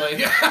 Like,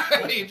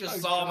 he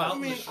just saw him out I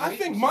in the mean, street. I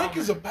think Mike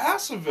is a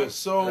pacifist,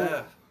 so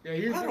Yeah. Yeah,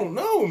 he's, I don't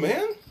know,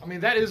 man. I mean,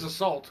 that is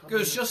assault. I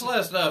Goose, mean, just let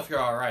us know if you're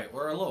all right.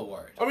 We're a little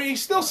worried. I mean,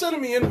 he's still sending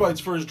me invites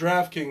for his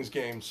DraftKings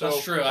game, so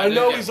That's true. I did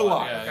know get he's one.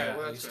 alive. Yeah, Okay, yeah.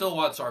 well, He that's still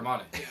wants our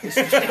money.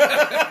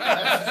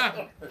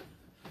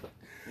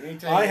 He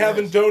ain't taking I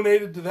haven't this.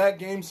 donated to that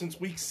game since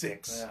week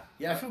 6. Yeah.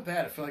 Yeah, I feel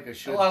bad. I feel like I I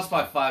should. lost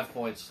by 5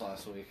 points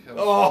last week. I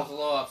was a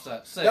little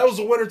upset. 6. That was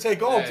a winner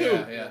take all, yeah, too.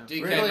 Yeah, yeah.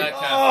 DK Really?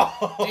 Metcalf.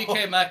 Oh.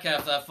 DK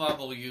Metcalf, that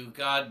fumble, you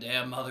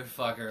goddamn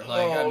motherfucker.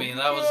 Like, I Oh, mean,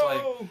 that was no.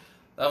 like,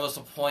 that was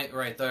the point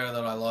right there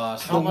that I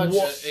lost. How much-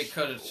 It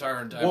could have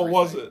turned. What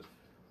was it?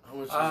 How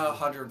much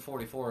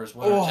 144 is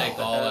winner Oh. take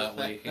all that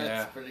week. That's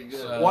Yeah, pretty good.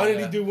 So, Why did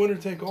yeah. he do winner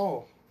take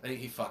all?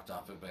 He fucked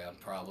up it, man.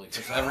 Probably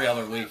because every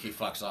other week he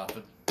fucks up.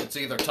 It's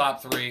either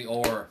top 3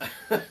 or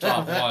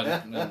top 1.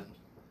 And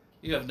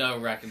you have no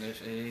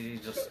recognition. He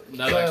just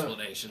no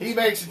explanation. He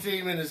makes a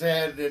team in his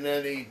head, and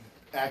then he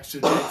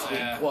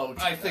accidentally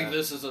quotes. I think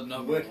this is a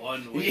number Wait.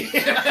 1 week.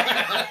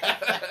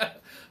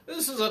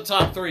 This is a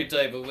top 3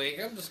 type of week.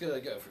 I'm just gonna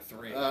go for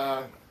 3.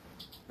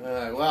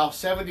 Well,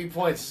 70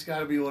 points. It's got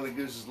to be one of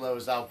Goose's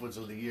lowest outputs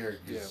of the year.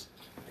 'Cause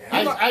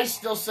I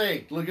still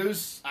say,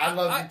 Lagoose, I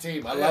love the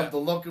team. I love the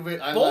look of it.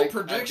 I Bold like,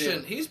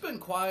 prediction. He's been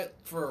quiet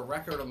for a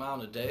record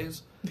amount of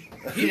days.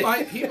 He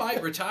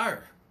might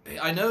retire.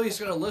 I know he's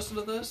going to listen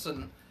to this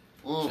and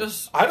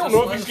just. I don't just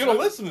know if let he's us going to know.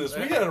 listen to this.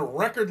 We Yeah. had a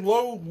record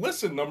low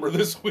listen number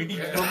this week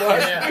Yeah. from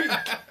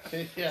last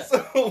week. Yeah.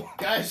 So,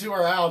 Guys who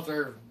are out,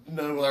 they're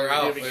no longer They're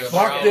out, giving yeah. a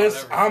fuck shit. this,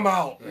 everything. I'm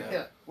out.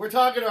 Yeah. We're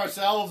talking to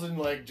ourselves and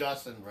like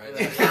Justin right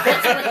now.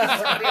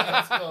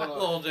 What's going on?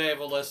 Little Dave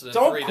will listen in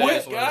Don't 3 quit,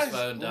 days when guys. his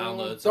phone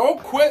downloads.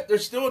 Don't quit.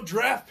 There's still a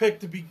draft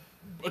pick to be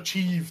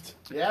achieved.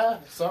 Yeah,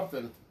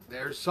 something.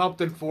 There's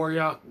something for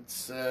you.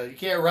 It's you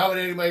can't rub it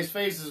in anybody's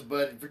faces,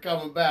 but if you're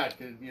coming back,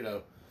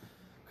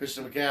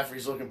 Christian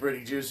McCaffrey's looking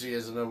pretty juicy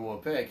as the number 1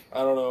 pick. I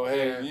don't know.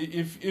 Hey,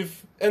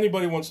 if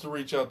anybody wants to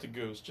reach out to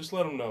Goose, just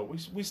let him know.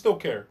 We still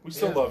care. We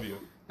still love you.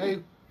 Hey,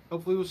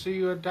 hopefully we'll see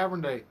you at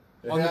Tavern Day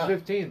on the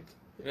 15th.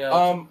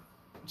 Yeah.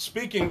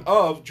 Speaking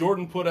of,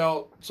 Jordan put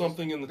out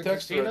something in the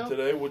text casino? thread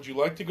today. Would you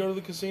like to go to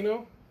the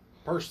casino?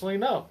 Personally,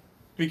 no.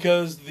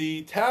 Because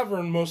the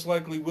tavern most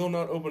likely will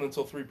not open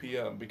until 3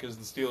 p.m. because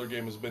the Steeler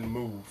game has been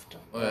moved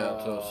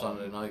to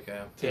Sunday night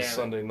game. to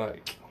Sunday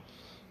night.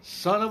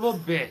 Son of a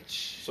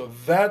bitch. So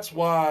that's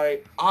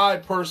why I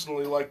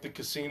personally like the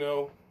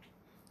casino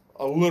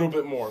a little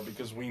bit more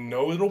because we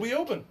know it'll be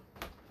open.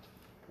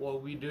 Well,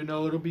 we do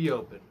know it'll be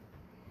open.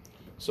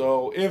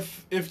 So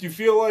if you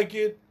feel like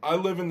it, I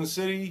live in the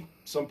city.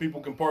 Some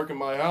people can park in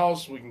my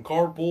house. We can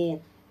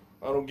carpool.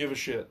 I don't give a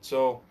shit.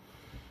 So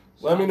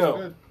let me know.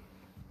 Good.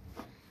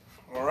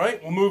 All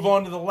right, we'll move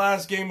on to the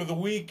last game of the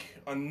week.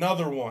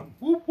 Another one.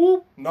 Whoop,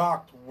 whoop.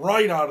 Knocked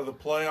right out of the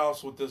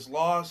playoffs with this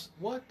loss.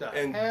 What the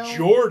And hell?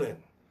 Jordan,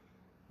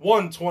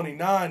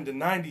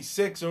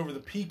 129-96 over the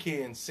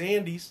Pecan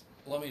Sandies.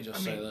 Let me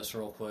just say this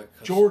real quick.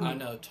 'Cause Jordan. I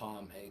know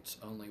Tom hates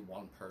only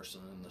one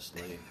person in this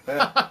league.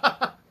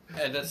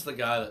 And it's the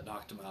guy that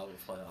knocked him out of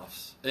the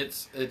playoffs.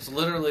 It's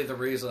literally the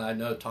reason I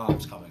know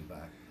Tom's coming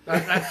back.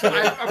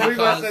 I believe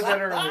I said that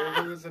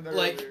earlier.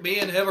 Like, me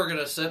and him are going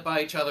to sit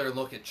by each other and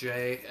look at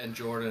Jay and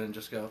Jordan and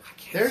just go, I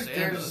can't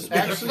stand There's this.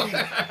 actually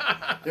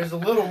there's a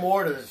little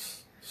more to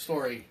this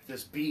story,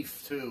 this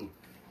beef too.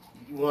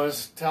 You want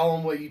to tell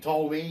them what you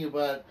told me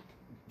about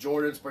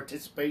Jordan's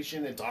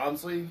participation in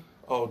Tom's league?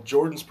 Oh,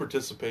 Jordan's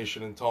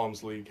participation in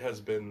Tom's league has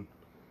been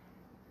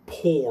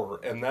poor,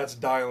 and that's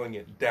dialing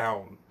it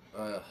down.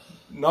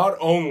 Not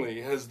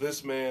only has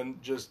this man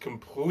just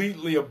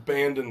completely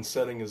abandoned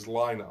setting his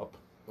lineup.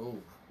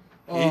 Ooh.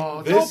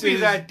 Don't be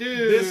that dude.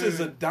 This is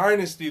a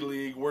dynasty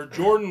league where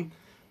Jordan,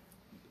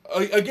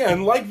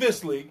 again, like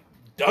this league,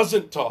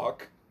 doesn't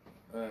talk,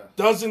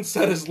 doesn't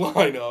set his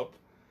lineup,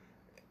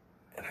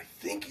 and I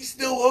think he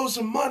still owes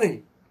him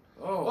money.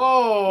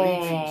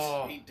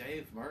 Oh. Hey,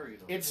 Dave Murray.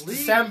 though. It's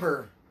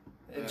December,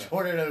 and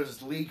Jordan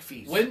owes league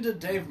fees. When did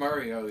Dave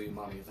Murray owe you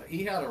money?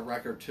 He had a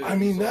record, too. I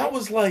mean, so- that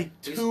was like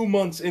 2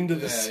 months into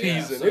the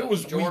season. so It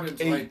was Jordan's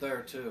week 8. right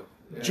there, too.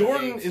 Yeah,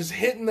 Jordan Dave's- is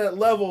hitting that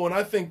level, and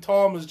I think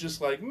Tom is just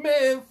like,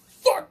 man,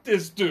 fuck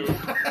this dude.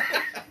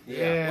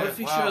 Yeah. What if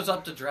he shows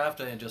up to draft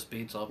day and just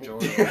beats up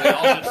Jordan? They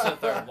all just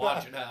sit there and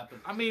watch it happen.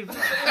 I mean,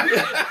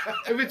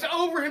 if it's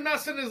over him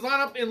not setting his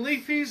lineup in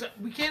league fees,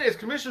 we can't, as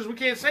commissioners, we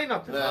can't say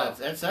nothing.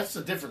 That's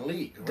a different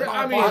league. We're not I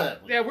part mean, of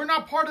that league. yeah, we're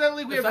not part of that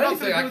league. We If have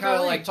nothing anything, to I do with kind that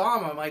of league. like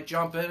Tom. I might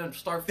jump in and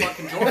start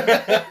fucking Jordan.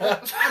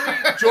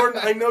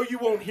 Jordan, I know you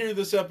won't hear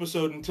this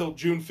episode until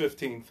June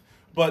 15th,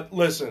 but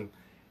listen,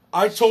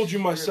 I told you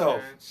myself,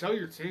 Man, sell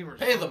your team or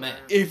Pay the something, man.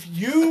 if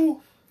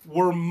you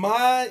were in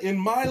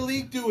my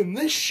league doing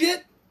this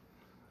shit,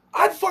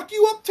 I'd fuck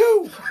you up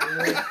too.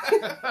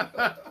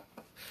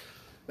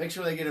 Make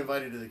sure they get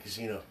invited to the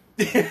casino.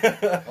 Well, Only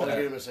get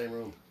them in the same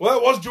room.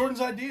 it was Jordan's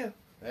idea.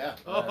 Yeah.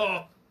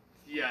 Oh,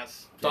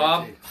 yes.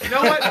 Tom, You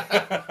know what?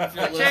 if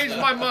you're I changed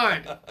listening- my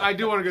mind. I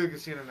do want to go to the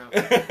casino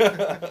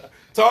now.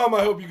 Tom,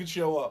 I hope you can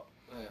show up.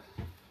 Yeah.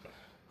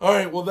 All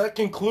right, well, that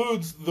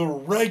concludes the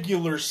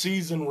regular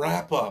season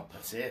wrap-up.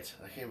 That's it.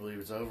 I can't believe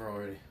it's over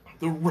already.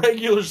 The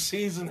regular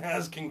season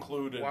has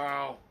concluded.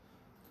 Wow.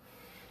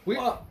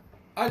 Well,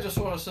 I just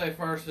want to say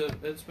first that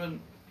it's been,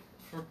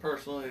 for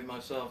personally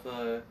myself,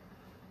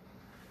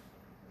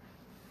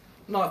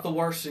 not the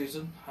worst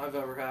season I've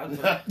ever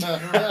had. But,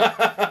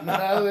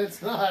 No,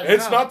 it's not.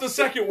 It's not the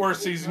second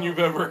worst season you've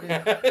ever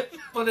had.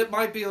 but it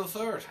might be the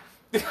third.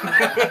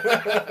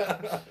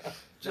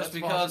 Just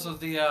because of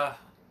the...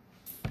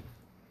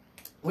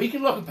 We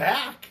can look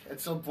back at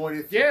some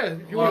point. Yeah,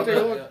 if you want to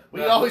take a look. We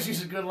can always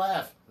use a good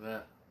laugh. Yeah.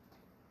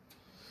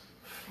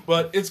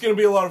 But it's going to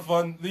be a lot of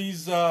fun.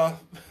 These,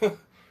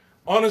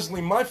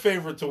 honestly, my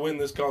favorite to win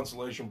this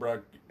consolation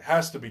bracket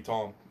has to be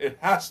Tom. It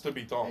has to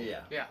be Tom. Yeah.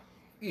 Yeah.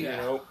 You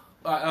know?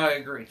 I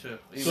agree, too.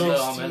 Even So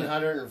though I'm in it.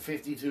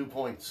 1,652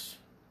 points.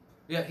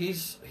 Yeah,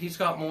 he's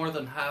got more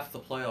than half the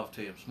playoff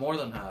teams. More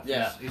than half.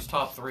 Yeah. He's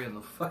top 3 in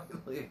the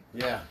fucking league.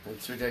 Yeah,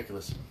 it's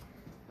ridiculous.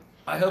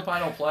 I hope I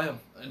don't play him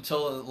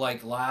until the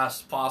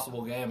last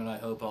possible game, and I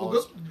hope all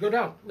Well, go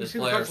down. We his see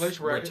the players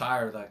consolation bracket.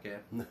 retire that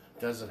game.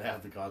 Doesn't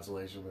have the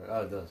consolation, but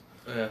oh, it does.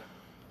 Yeah.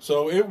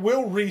 So it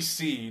will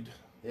reseed.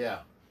 Yeah.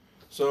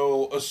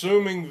 So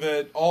assuming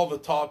that all the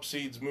top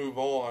seeds move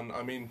on,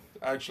 I mean,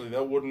 actually,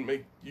 that wouldn't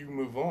make you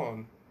move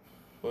on.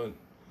 But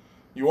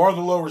you are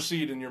the lower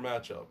seed in your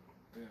matchup.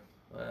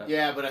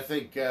 Yeah, but I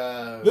think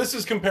This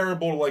is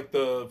comparable to like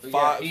the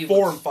he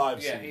 4 would- and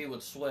 5 Yeah, seed. he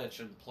would switch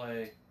and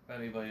play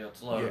anybody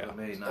else lower Yeah. than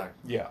me. Not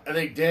Yeah. I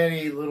think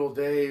Danny, Little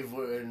Dave,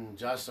 and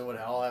Justin would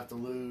all have to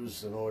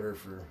lose in order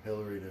for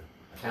Hillary to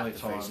play have to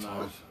face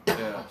Tom. Tom.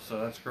 Yeah,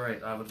 so that's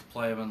great. I would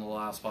play him in the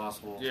last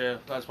possible. Yeah,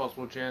 last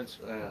possible chance.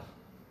 Yeah.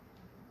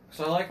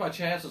 So I like my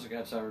chances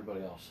against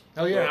everybody else.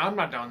 Hell yeah, Right. I'm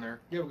not down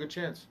there. You have a good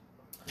chance.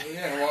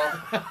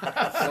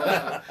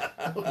 Yeah,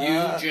 well,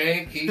 you,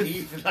 Jake,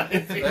 Heath.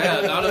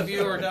 Yeah, none of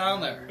you are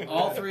down there.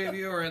 All three of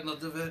you are in the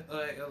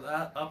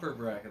that upper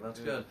bracket. That's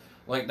good.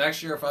 Like,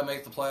 next year, if I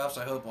make the playoffs,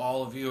 I hope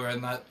all of you are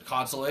in that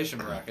consolation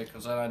bracket,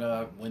 because then I know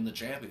I win the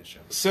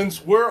championship.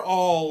 Since we're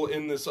all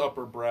in this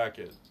upper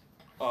bracket,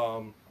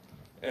 and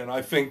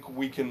I think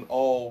we can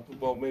all,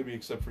 well, maybe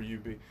except for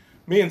UB,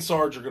 me and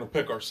Sarge are going to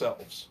pick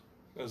ourselves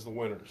as the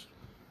winners.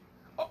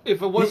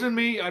 If it wasn't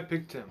me, I'd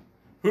pick Tim.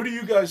 Who do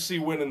you guys see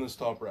winning this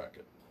top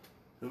bracket?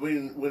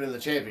 Winning the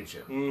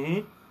championship.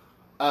 Mm-hmm.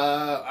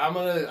 I'm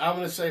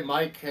gonna say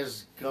Mike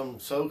has come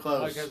so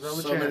close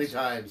so many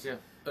times.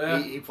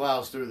 Yeah. He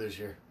plows through this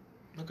year.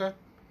 Okay.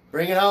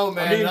 Bring it home,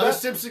 man. I mean, Another that-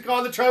 Simpson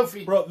on the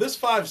trophy. Bro, this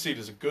 5 seed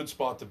is a good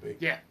spot to be.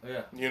 Yeah.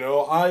 Yeah. You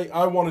know,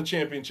 I won a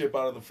championship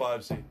out of the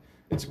 5 seed.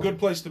 It's a good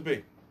place to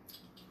be.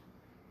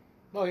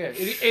 Oh yeah.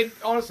 It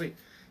honestly,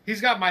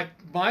 he's got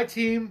my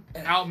team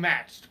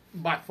outmatched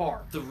by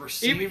far. The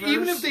receivers,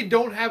 Even if they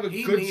don't have a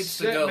he good needs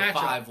to set go matchup.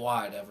 5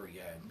 wide every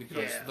game, because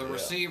Yeah. the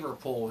receiver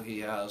pool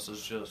he has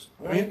is just.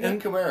 I mean,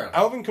 and Kamara.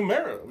 Alvin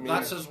Kamara. I mean,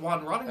 That's his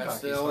one running back. That's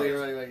the he's only got.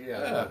 running back. Yeah.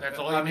 Yeah, That's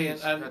all he I mean,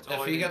 needs. and That's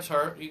all if he he gets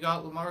hurt, you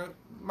got Lamar.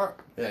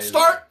 Yeah,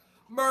 Start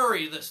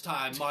Murray this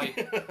time,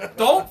 Mike.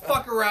 Don't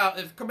fuck around.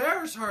 If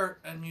Kamara's hurt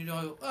and you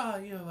know,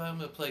 I'm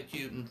gonna play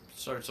cute and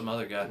start some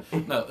other guy.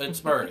 No,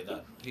 it's Murray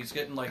then. He's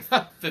getting like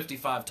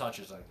 55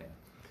 touches, I think.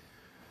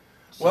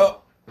 So,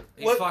 well,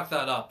 he let- fucked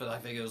that up, and I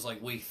think it was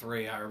like week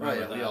 3. I remember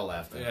yeah, that. we all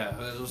laughed at it.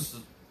 Yeah, it was the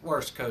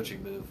worst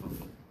coaching move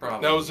of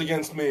probably. that was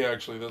against me,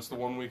 actually. That's the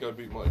one week I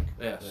beat Mike.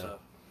 Yeah, so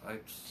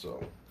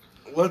So,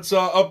 let's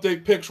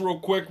update picks real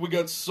quick. We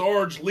got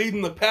Sarge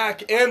leading the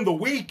pack and the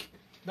week.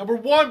 Number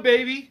 1,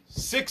 baby.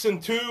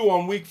 6-2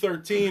 on week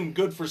 13,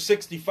 good for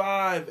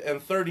 65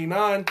 and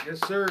 39. Yes,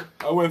 sir.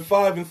 I went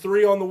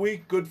 5-3 on the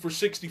week, good for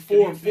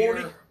 64 and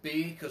 40.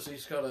 B, because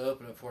he's got to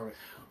open it for me.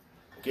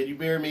 Can you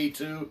bear me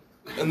too?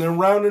 And then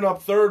rounding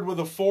up third with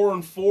a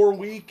 4-4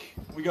 week,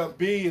 we got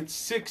B at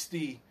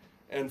 60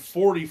 and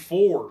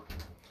 44.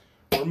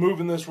 We're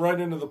moving this right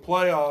into the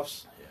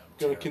playoffs.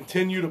 Going to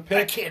continue to I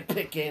pick. can't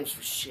pick games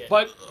for shit.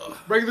 But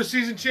regular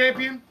season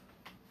champion,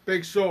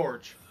 Big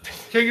Sarge.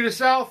 King of the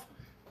South,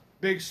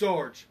 Big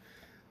Sarge.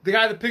 The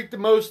guy that picked the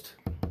most.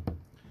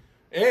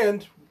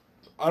 And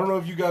I don't know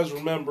if you guys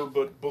remember,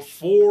 but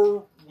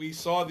before we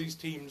saw these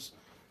teams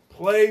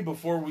play,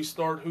 before we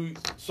saw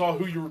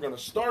who you were going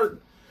to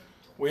start,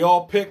 we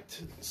all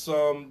picked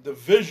some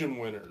division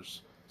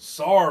winners.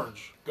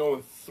 Sarge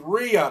going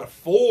 3 out of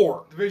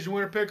 4. Division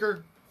winner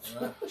picker.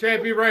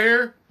 Champion right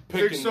here.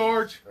 Big Picking-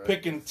 Sarge.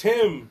 Picking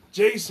Tim,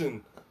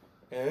 Jason,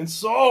 and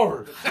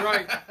Sarge. That's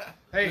right.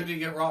 Who did Hey, you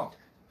get wrong?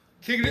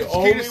 King of the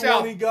only one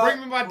South. he got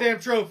Bring me my damn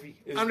trophy.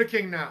 is- I'm the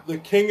king now. The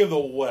King of the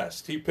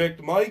West. He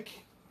picked Mike.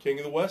 King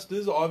of the West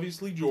is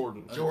obviously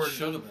Jordan. Jordan.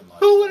 Should have been like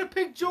Who would have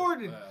picked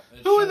Jordan?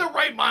 it Who in should- the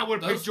right mind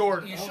would have picked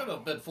Jordan? You should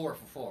have been 4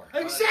 for 4.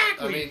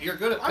 Exactly. I mean, you're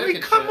good at I picking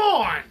mean, come shit.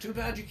 on. Too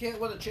bad you can't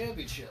win a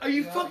championship. Are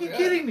you fucking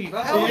kidding me? No,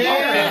 Hell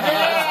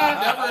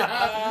yeah.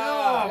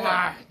 No,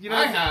 my. You know,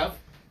 I have.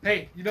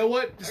 Hey, you know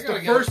what? This is I the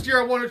gotta get- first year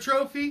I won a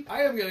trophy.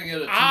 I am going to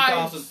get a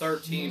I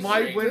 2013 might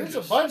ring. win There's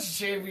a bunch of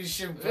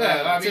championship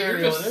Yeah, I mean, you're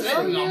material just in this.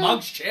 sitting yeah.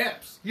 amongst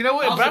champs. You know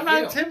what? How's But it I'm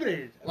not feel?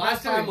 intimidated. I'm not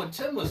Last time when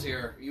intimidated. Tim was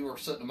here, you were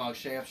sitting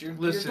amongst champs. You're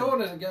Listen. doing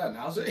it again.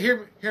 How's it?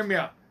 Hear me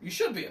out. You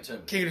should be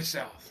intimidated. King of the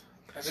South.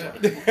 That's Yeah.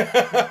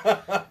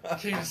 right.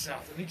 King of the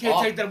South. And you can't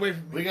Oh, take that away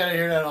from me. We gotta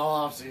hear that all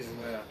off season.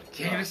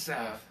 King of the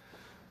South.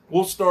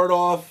 We'll start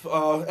off.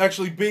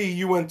 Actually, B,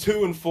 you went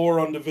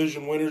 2-4 on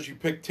division winners. You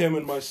picked Tim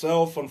and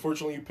myself.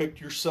 Unfortunately, you picked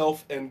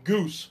yourself and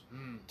Goose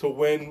to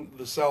win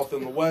the South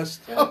and the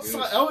West. I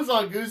was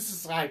on Goose's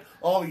side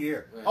all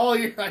year. All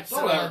year I said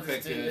Don't I ever was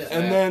pick team. Goose.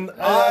 And then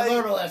I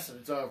learned a lesson.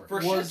 It's over.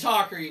 For shit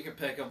talker, you can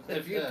pick him.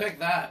 If you pick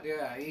that,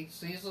 yeah,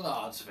 he's an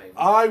odds favorite.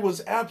 I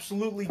was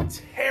absolutely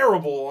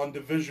terrible on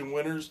division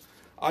winners.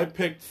 I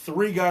picked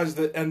 3 guys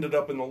that ended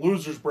up in the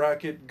losers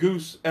bracket: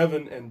 Goose,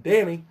 Evan, and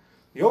Danny.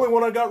 The only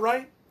one I got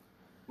right,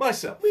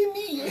 myself.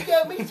 Me, I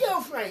got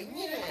myself right.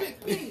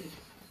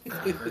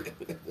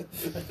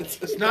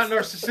 It's not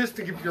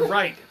narcissistic if you're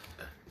right.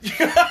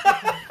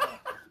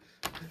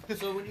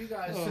 So when you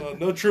guys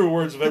No true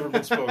words have ever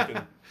been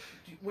spoken.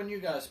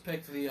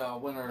 pick the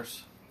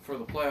winners for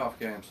the playoff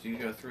games, do you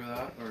go through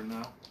that or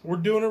no? We're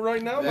doing it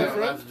right now, my Yeah, we'll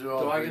friend. have to do all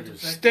Do the I get to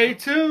figures. pick? Stay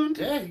tuned.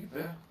 Yeah, you can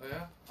pick.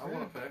 Yeah. I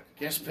want to pick.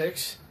 Guest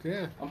picks.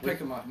 Yeah. I'm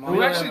picking my. Are we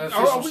don't actually? have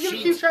Are official we going to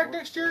sheets. keep track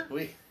next year?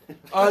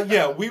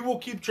 Yeah, we will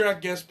keep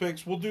track guest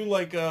picks. We'll do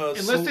like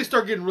Unless they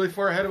start getting really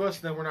far ahead of us,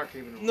 then we're not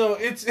keeping them. No,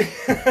 it's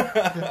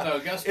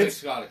No, guest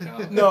picks got to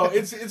count. no,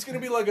 it's going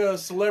to be like a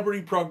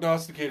celebrity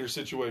prognosticator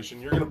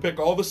situation. You're going to pick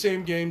all the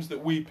same games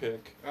that we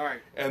pick, All right.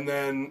 and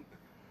then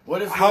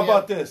What if how we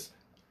about this?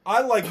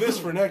 I like this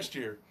for next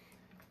year.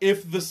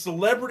 If the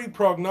celebrity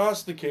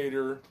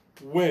prognosticator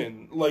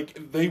win,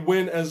 like they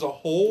win as a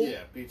whole, Yeah,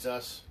 beats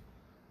us.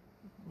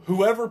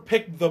 whoever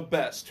picked the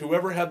best,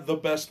 whoever had the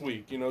best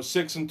week,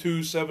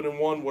 6-2,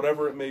 7-1,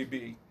 whatever it may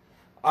be,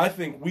 I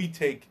think we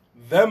take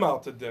them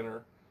out to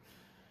dinner,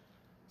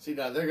 See,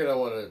 now they're gonna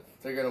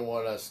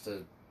want us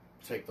to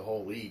take the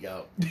whole league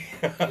out.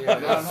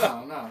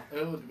 No.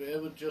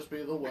 It would just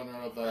be the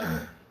winner of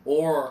that,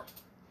 or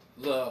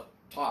the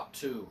top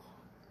two.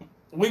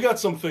 We got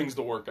some things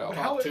to work out.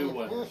 Top two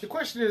winners. The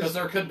question Because is,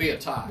 there could be a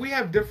tie. we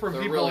have different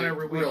They're people really in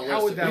every week. realistic.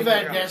 How would that We've work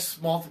had out?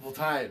 guests multiple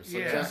times. So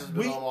Yeah. Jess has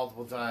been on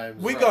multiple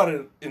times. We got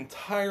an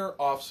entire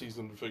off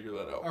season to figure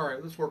that out. All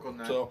right, let's work on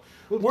that. So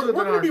We'll we're put that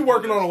going to on be our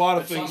working on a lot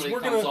of If things. somebody We're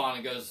comes going on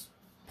and goes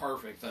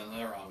perfect, then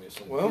they're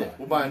obviously Well,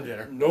 We'll buy him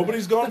dinner.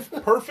 nobody's gone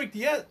perfect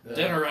yet.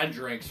 dinner and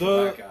drinks for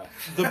The that guy.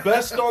 the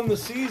best on the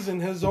season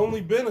has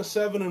only been a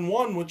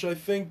 7-1, which I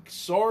think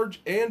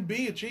Sarge and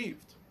B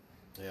achieved.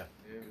 Yeah.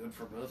 Good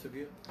for both of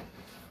you.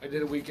 I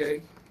did a week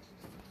 8.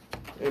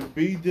 And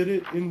B did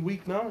it in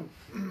week 9.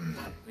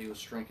 He was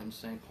drinking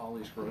St.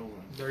 Pauli's Grill.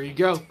 And There you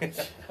go.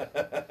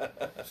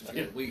 she's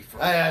getting weak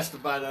for I asked to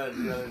buy that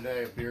the other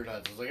day at Beer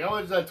Nuts. I was like, how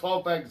much is that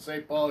 12-pack of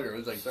St. Paul here? It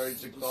was like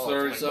 $36.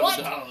 $37.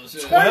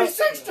 Like, Yeah.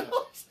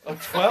 $36? A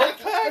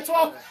 12-pack?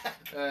 12-pack?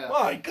 Yeah.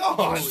 My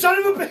God. Son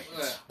of a bitch!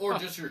 Yeah. Or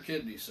just your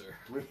kidney, sir.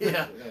 Yeah.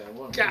 Yeah,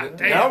 one God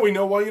damn. Now we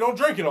know why you don't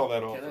drink it all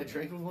that Can I often.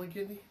 drink with one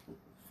kidney?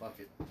 Fuck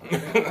it.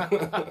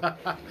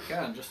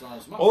 can, just not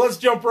as much. Well, let's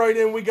jump right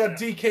in. We got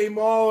DK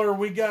Mahler.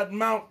 We got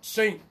Mount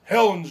St.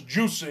 Helens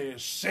Juicy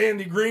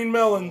Sandy Green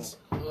Melons.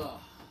 Ugh.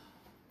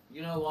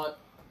 You know what?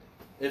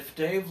 If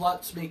Dave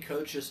lets me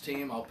coach his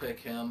team, I'll pick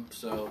him.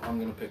 So I'm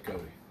going to pick Cody.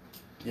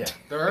 Yeah.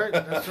 All right,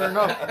 that's fair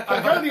enough.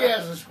 Cody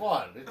has a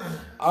squad.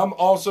 I'm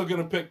also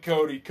going to pick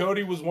Cody.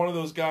 Cody was one of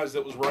those guys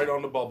that was right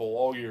on the bubble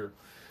all year.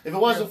 If it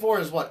wasn't for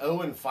his,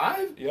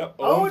 0-5? Yep,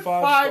 0-5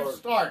 start.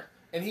 start.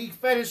 And he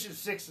finished at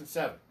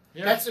 6-7.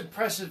 Yeah. That's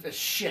impressive as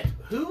shit.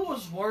 Who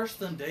was worse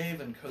than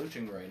Dave in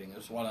coaching rating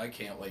is what I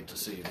can't wait to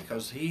see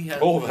because he had.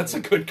 Oh, that's a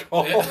good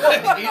call. he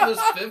was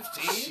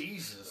 15.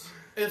 Jesus.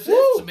 If Woo.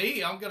 it's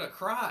me, I'm gonna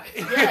cry.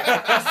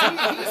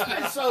 Yeah. See, he's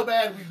been so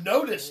bad we've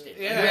noticed it.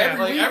 Yeah,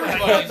 like week.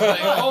 everybody's like,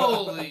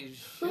 holy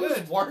Who's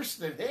shit! worse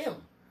than him?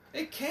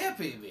 It can't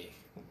be me.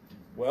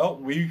 Well,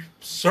 we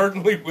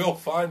certainly will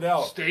find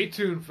out. Stay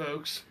tuned,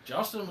 folks.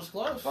 Justin was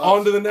close.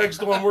 On to the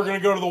next one. We're going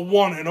to go to the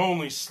one and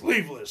only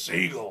Sleeveless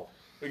Eagle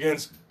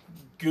against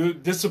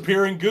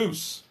Disappearing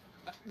Goose.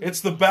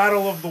 It's the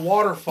battle of the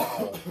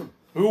waterfowl.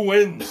 Who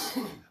wins?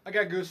 I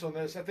got Goose on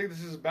this. I think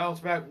this is a bounce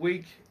back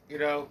week. You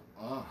know,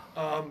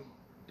 Oh.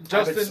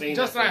 Justin, seen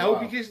Justin, it for I a hope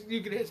while.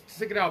 you can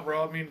stick it out,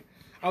 bro. I mean,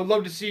 I would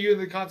love to see you in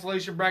the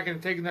consolation bracket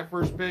and taking that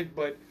first pick,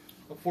 but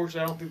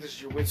unfortunately, I don't think this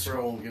is your week, Let's bro.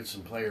 roll and get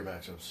some player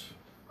matchups.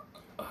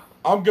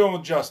 I'm going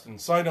with Justin.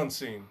 Sight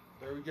unseen.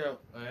 There we go.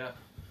 Oh, yeah.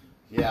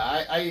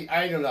 Yeah,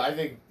 I don't know. I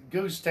think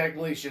Goose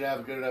technically should have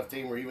a good enough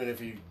team where even if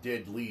he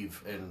did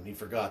leave and he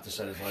forgot to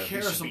set his lineup,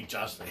 he should beat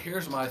Justin.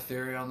 Here's my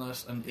theory on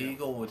this: an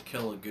eagle would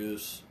kill a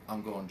goose.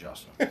 I'm going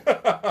Justin.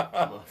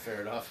 Well,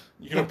 fair enough.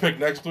 You going to pick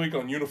next week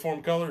on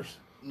uniform colors?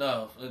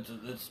 No,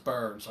 it's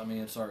birds. I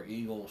mean, it's our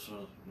eagle.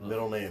 So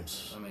Middle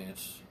names. I mean,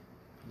 it's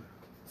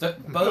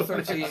both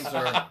our teams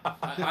are.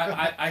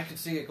 I could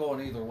see it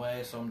going either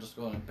way, so I'm just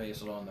going to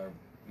base it on their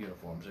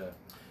uniforms. Yeah.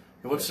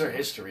 What's their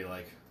history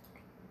like?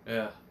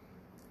 Yeah.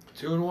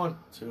 2-1.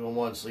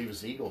 2-1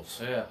 Sleeveless Eagles.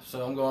 Yeah.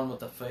 So I'm going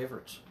with the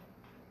favorites.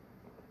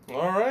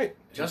 All right.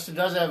 Justin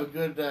does have a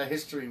good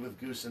history with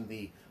Goose in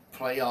the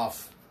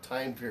playoff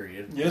time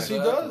period. Yes, he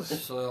does.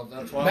 So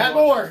that's why Matt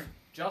Moore.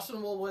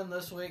 Justin will win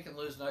this week and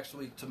lose next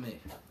week to me.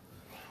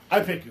 I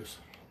pick Goose.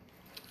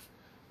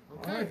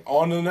 All right.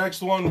 On to the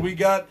next one. We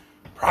got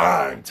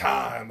Prime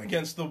Time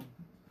against the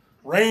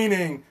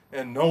reigning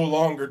and no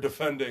longer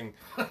defending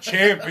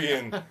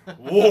champion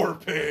War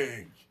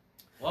Pig.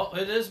 Well,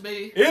 it is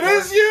me. It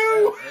is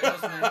you! It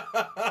is me.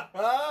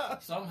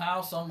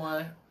 Somehow, some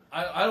way.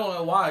 I don't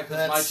know why,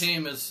 because my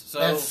team is so.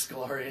 That's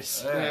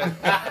glorious. Yeah.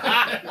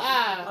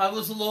 I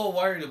was a little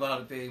worried about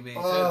it being me, too.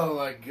 Oh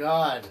my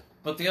god.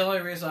 But the only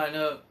reason I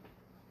know it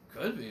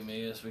could be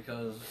me is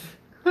because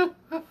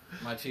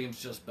my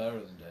team's just better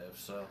than Dave,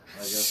 so I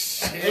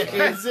guess.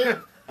 Is it?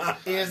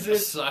 Is I it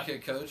suck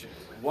at coaching.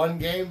 one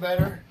game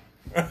better?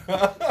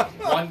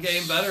 One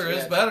game better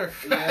is better.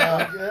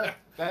 Yeah.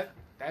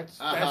 That's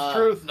Uh-huh.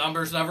 truth.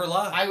 Numbers never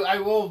lie. I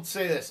will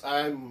say this.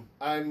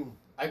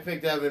 I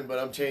picked Evan, but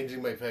I'm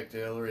changing my pick to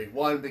Hillary.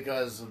 One,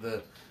 because of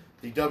the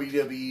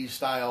WWE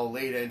style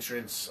late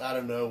entrance out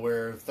of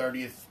nowhere,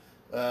 30th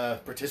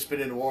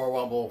participant in the Royal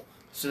Rumble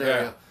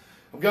scenario. Yeah.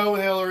 I'm going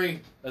with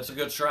Hillary. That's a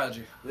good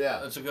strategy.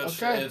 Yeah. It's a good.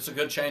 Okay. It's a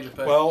good change of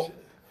pace. Well,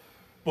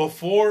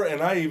 before,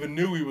 and I even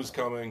knew he was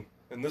coming,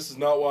 and this is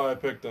not why I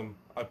picked him.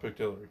 I picked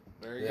Hillary.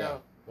 There you Yeah.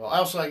 go. Well,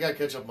 also I got to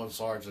catch up on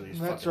Sarge and these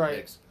That's fucking right.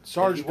 picks.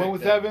 Sarge He went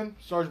with picked Evan.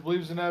 Sarge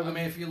believes in I Evan.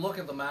 mean, if you look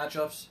at the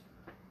matchups,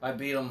 I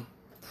beat them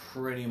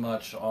pretty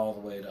much all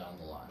the way down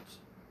the lines.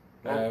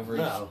 Every.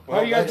 No.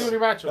 How you guys that's- doing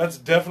your matchup? That's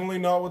definitely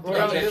not what the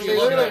Well, If they you look at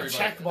literally everybody,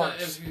 check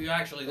marks. if you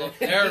actually look,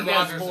 Aaron He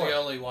has Rodgers is more. the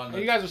only one. you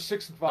That, guys are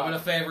 6 and I'm going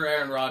 5. to favor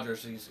Aaron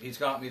Rodgers. He's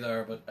got me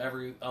there, but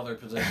every other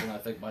position, I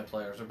think my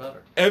players are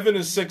better. Evan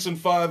is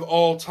 6-5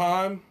 all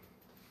time.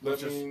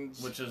 That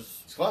means which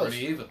is It's close.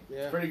 pretty even.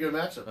 Yeah. Pretty good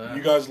matchup.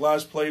 you guys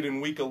last played in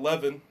week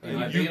 11, And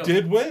I and you beat 'em.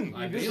 did win.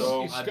 I beat 'em.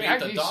 So, I beat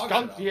the dog shit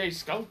out. Yeah, he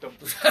skunked him.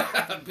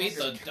 Beat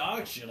the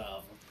dog shit out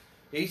of him.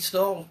 He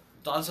still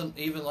doesn't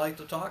even like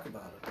to talk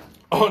about it.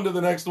 on to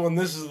the next one.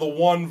 This is the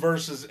 1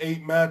 versus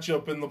 8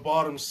 matchup in the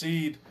bottom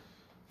seed.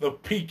 The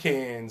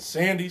Pecans,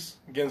 Sandy's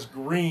against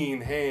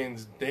Green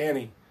Hands,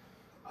 Danny.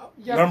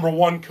 Yeah, Number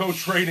 1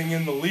 coach rating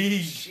in the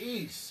league.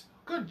 Jeez.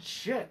 good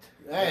shit.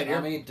 Man, I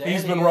mean, Danny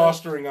He's been is-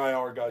 rostering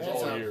IR guys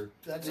that's all a- year.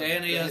 that's a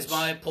Danny is bitch.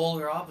 my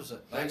polar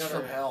opposite. I Thanks gotta-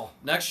 from hell.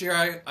 Next year,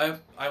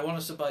 I want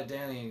to sit by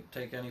Danny and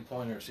take any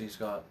pointers he's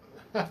got.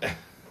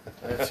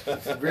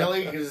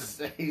 Really?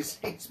 Because he's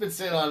been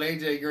sitting on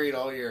AJ Green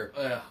all year.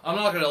 Yeah, I'm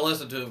not going to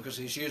listen to him because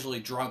he's usually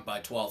drunk by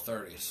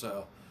 12:30.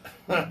 So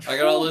I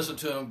got to listen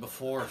to him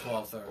before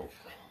 12:30.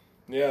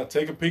 Yeah,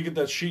 take a peek at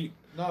that sheet.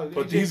 No,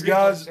 But AJ these Green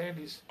guys- on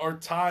Sandy's. Are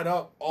tied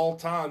up all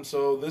time,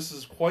 so this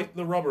is quite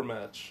the rubber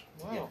match.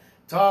 Wow.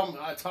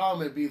 Tom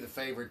would be the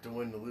favorite to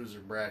win the loser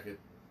bracket.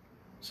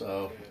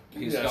 So,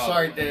 He's yeah, got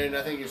sorry, it. Dan.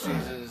 I think your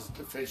season is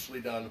officially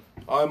done.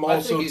 I'm I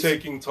also think he's-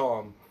 taking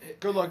Tom.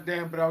 Good luck,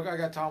 Dan, but I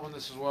got Tom on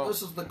this as well.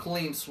 This is the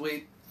clean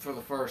sweep for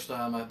the first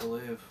time, I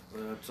believe.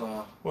 It's,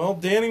 Well,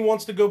 Danny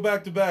wants to go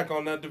back to back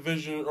on that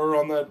division or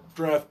on that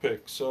draft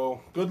pick.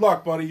 So good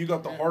luck, buddy. You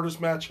got the hardest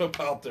matchup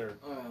out there.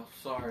 oh,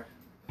 sorry.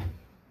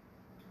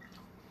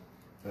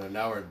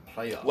 Now we're in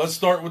playoffs. Let's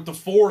start with the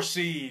 4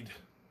 seed.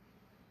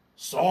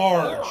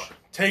 Sarge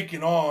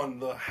taking on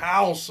the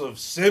House of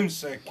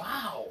Simsek,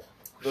 Wow.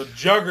 the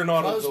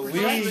juggernaut of Close the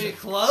projection. league.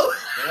 Close?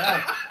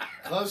 Yeah.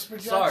 Close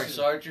projection. Sorry,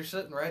 Sarge, you're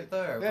sitting right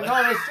there. Yeah,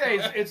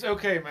 no, it's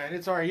okay, man.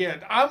 It's all right. Yeah,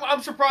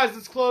 I'm surprised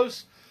it's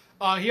close.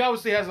 He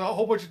obviously has a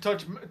whole bunch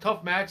of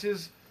tough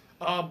matches.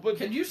 But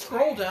Can you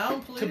scroll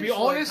down, please? To be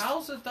honest,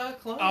 how's it that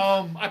close?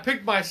 I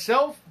picked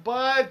myself,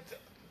 but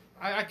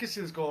I can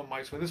see this going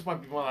Mike's way. This might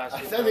be my last.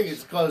 I week. think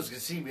it's close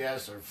because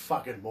CBS are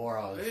fucking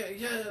morons.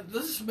 Yeah,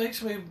 this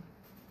makes me.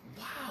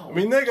 Wow. I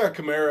mean, they got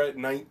Kamara at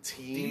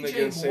 19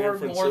 against DJ Moore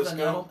San more than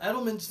Francisco.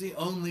 Edelman's the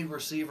only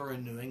receiver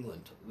in New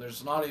England.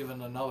 There's not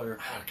even another.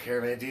 I don't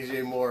care, man.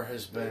 DJ Moore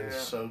has been Yeah.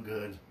 so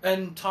good.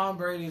 And Tom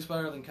Brady's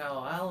better than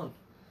Kyle Allen.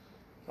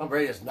 Tom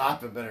Brady has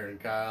not been better than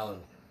Kyle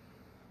Allen.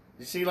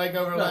 You see, like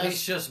over the No, last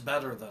he's just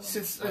better than him.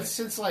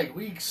 since like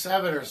week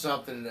 7 or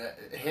something,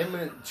 him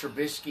and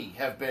Trubisky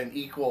have been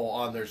equal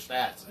on their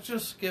stats.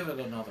 Just give it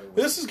another week.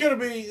 This is gonna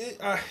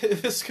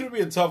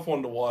be a tough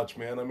one to watch,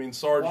 man. I mean,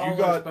 Sarge, you Waller's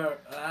got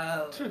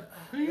better.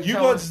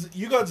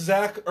 you got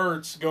Zach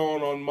Ertz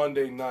going on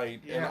Monday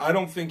night, and Yeah. I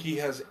don't think he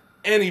has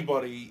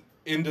anybody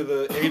into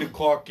the 8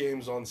 o'clock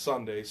games on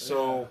Sunday.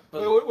 So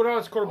Wait, what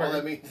else All quarterback?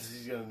 that means is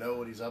he's gonna know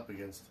what he's up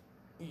against.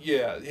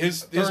 yeah,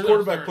 his Thursday-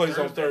 quarterback plays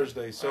on Thursday.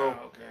 Thursday. So Wow,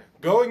 okay.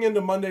 going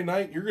into Monday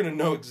night, you're gonna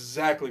know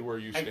exactly where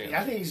you I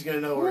stand. think he's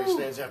gonna know where he Woo.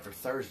 stands after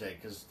Thursday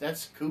because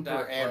that's Cooper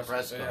Dak and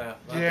Prescott, Prescott.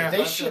 Yeah. They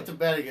that's shit the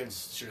bed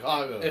against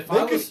Chicago. If They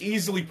I could was,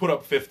 easily put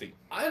up 50.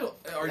 I don't.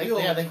 Are They- you?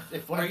 yeah, they-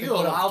 what are if they you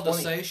put up allowed to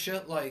 20? say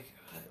shit like?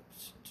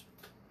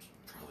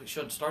 Probably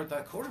shouldn't start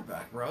that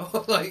quarterback, bro.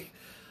 Like,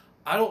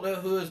 I don't know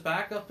who his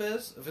backup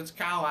is. If it's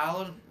Kyle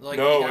Allen, like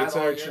No, he had it's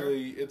all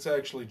year,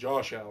 actually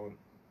Josh Allen.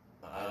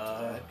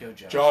 I'd go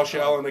Josh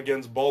Allen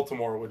against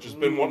Baltimore, which has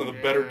been one of the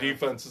better yeah.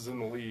 defenses in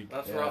the league.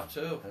 That's Yeah, rough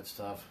too. That's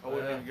tough. I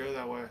wouldn't even go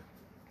that way.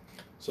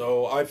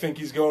 So I think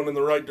he's going in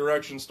the right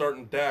direction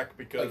starting Dak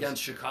because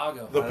Against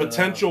Chicago. the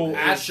potential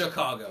At is,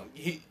 Chicago.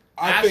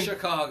 I think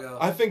Chicago.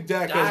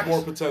 Dak has Dak's-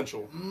 more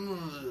potential.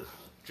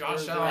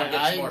 Josh I- Allen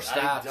gets more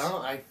stats.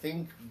 I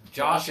think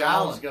Josh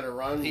Allen's Allen. gonna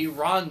run. He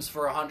runs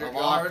for a 100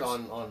 lot yards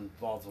on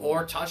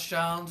Baltimore. or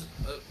touchdowns.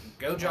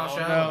 Go Josh Oh,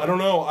 no. Allen. I don't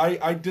know.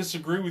 I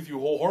disagree with you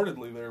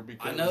wholeheartedly there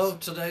because I know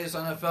today's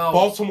NFL.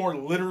 Baltimore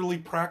literally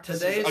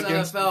practices Today's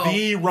against NFL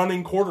the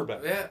running quarterback.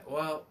 Yeah,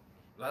 well,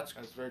 that's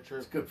That's very true.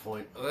 That's a good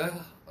point.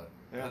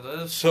 Yeah. it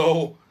is.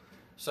 So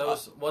So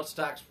what's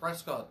Dak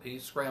Prescott? He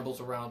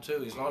scrambles around too.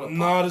 He's not a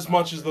not as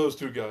much pocket as those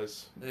two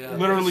guys. Yeah.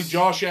 Literally, It's-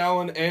 Josh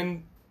Allen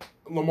and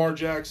Lamar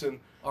Jackson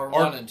or are-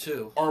 1 and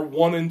 2. are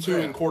 1 and 2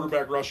 Yeah. in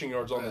quarterback rushing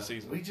yards on Yeah. the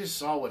season. We just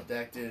saw what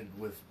Dak did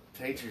with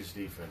Patriots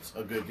defense,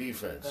 a good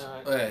defense.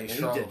 Yeah, he and he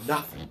struggles. did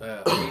nothing.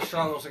 Yeah, he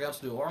struggles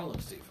against New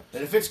Orleans defense.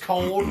 And if it's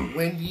cold,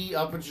 windy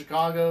up in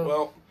Chicago,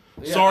 Well,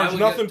 Yeah, I Sarge, would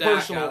nothing get Dak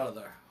personal. Out of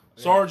there.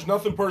 Yeah. Sarge,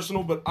 nothing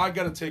personal, but I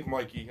got to take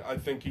Mikey. I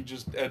think he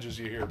just edges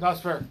you here. That's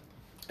fair.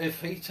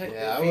 If he ta-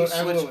 yeah, if he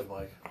I will switch- with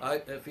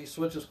Mike. if he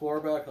switches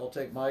quarterback, I'll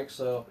take Mike.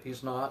 So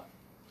he's not.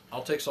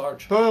 I'll take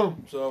Sarge.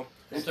 Boom. So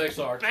I'll take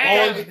Sarge.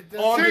 Man,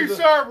 on to Two the-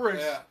 Cerberus.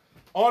 Yeah.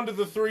 on to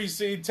the 3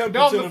 seed, No, I'm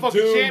Templeton the of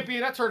fucking Doom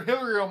champion. That's hurt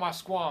Hillary on my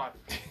squad.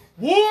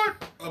 What?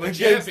 I'm a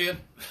Against- champion.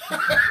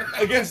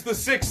 against the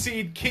 6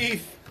 seed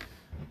Keith.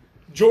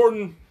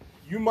 Jordan,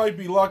 you might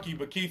be lucky,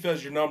 but Keith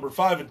has your number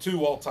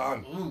 5-2 all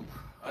time. Ooh,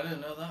 I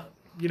didn't know that.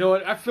 You know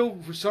what? I feel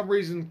for some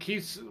reason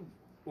Keith,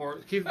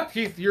 you're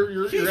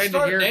He's ending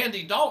starting here.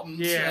 Andy Dalton.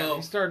 Yeah, so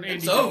he's starting Andy.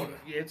 it's Dalton. over.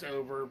 Yeah, it's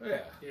over. Yeah,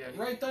 Yeah.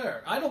 right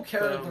there. I don't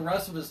care So- the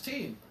rest of his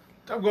team.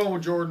 I'm going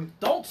with Jordan.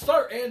 Don't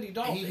start Andy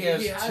Dalton. He He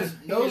has has, two-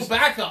 no he has-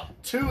 backup.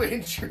 2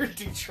 injured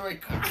Detroit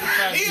He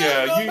quarterbacks.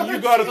 Yeah, has you no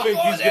gotta backup. think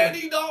he's gonna-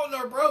 Andy Dalton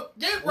or bro.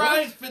 Get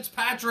Ryan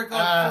Fitzpatrick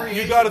on free You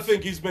agent. got to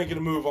think he's making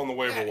a move on the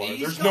waiver Yeah, wire. he's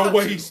There's no got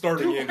way to. he's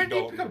starting Dude, Andy why did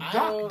he pick Dalton. up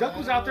Duck? Duck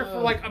was out there for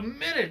like a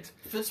minute.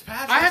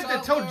 Fitzpatrick. I had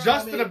to tell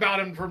Justin about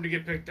him for him to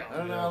get picked up. I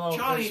don't know.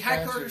 Johnny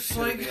Fitzpatrick Heckers. should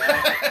Like, be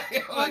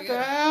out. What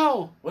the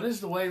hell? What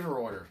is the waiver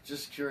order?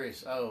 Just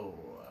curious.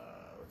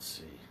 Let's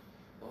see.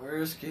 Where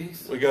is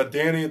Keith? We got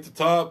Danny at the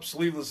top,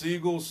 Sleeveless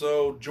Eagle.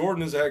 So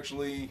Jordan is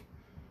actually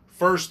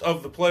first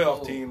of the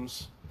playoff Oh.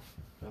 teams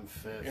I'm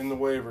 5th. in the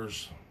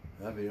waivers.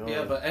 That'd be all Yeah,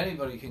 right. but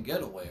anybody can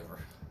get a waiver.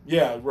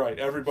 Yeah, right.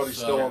 Everybody's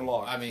So, still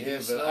unlocked. I mean, Yeah,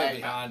 he's but still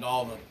behind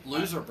all the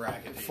loser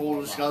bracket. Full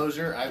people.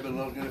 disclosure, I've been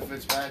looking at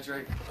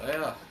Fitzpatrick.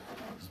 Yeah.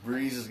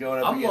 Breeze is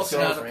going up I'm against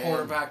looking at San a Fran.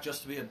 quarterback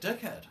just to be a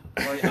dickhead.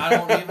 Like, I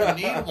don't even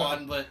need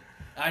one, but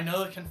I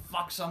know it can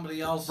fuck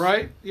somebody else.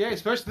 Right? Yeah,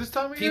 especially this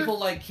time of year. People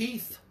like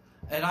Keith,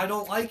 and I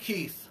don't like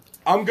Keith.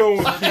 I'm going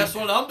with So Keith. that's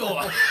what I'm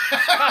doing.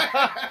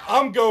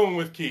 I'm going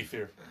with Keith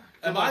here.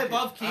 Am I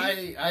above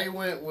Keith? I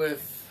went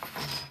with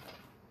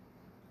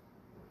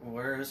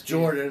Where is Keith?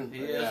 Jordan. He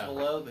is Yeah.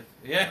 below me.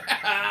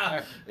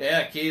 Yeah.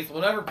 Yeah, Keith,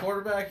 whatever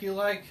quarterback you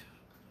like,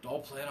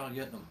 don't plan on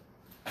getting him.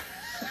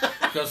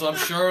 Because I'm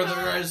sure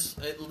there is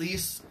at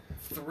least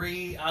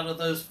 3 out of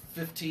those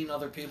 15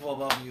 other people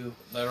above you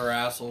that are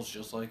assholes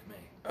just like me.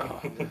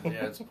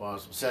 yeah, it's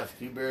possible. Seth,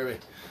 you bear me.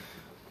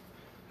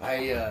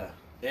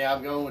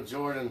 I'm going with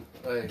Jordan.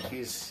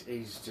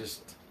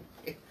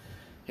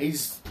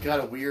 He's got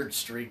a weird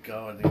streak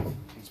going.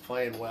 He's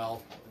playing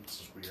well. It's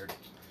just weird.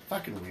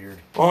 Fucking weird.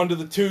 On to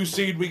the 2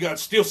 seed. We got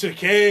Steel City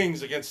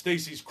Kings against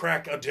Stacy's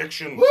crack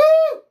addiction. Woo!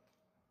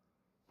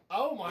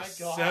 Oh my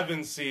god.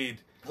 7 seed.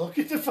 Look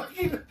at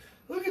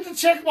the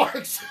check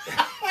marks.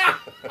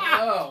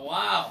 Oh,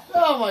 wow.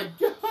 Oh my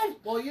god.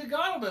 Well, you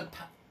got him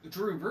at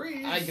Drew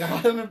Brees. I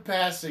got him in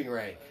passing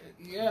rank.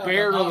 Yeah,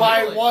 Barely. but not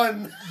By really.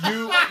 1.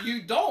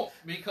 You don't,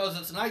 because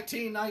it's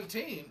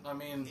 19-19. I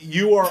mean,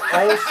 You are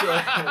also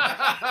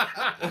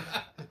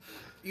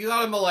you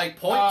got him to like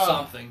point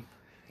something.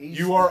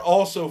 you are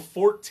also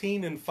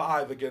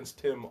 14-5 against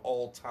Tim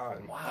all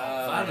time.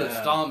 Wow, that is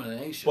yeah.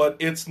 domination. But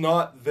it's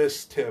not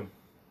this Tim.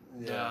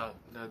 No,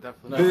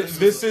 definitely No, not.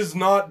 This is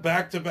not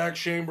back-to-back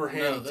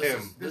Chamberhand no,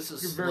 Tim. this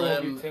is could very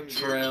well be slim, Tim's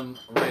trim,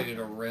 ready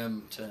to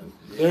rim Tim.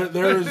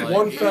 There is Like,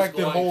 one he's fact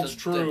that going holds to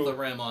true. Dip the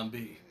rim on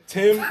B.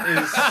 Tim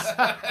is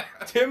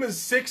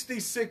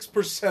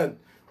 66%.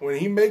 When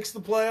he makes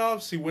the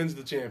playoffs, he wins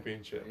the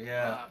championship.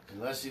 Yeah,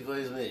 Unless he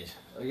plays me.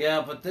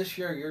 yeah, but this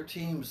year your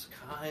team's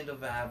kind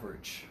of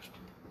average.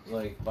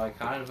 Like by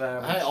kind of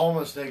average. I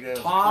almost think that was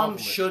a Tom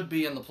compliment. should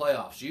be in the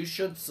playoffs. You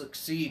should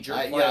succeed your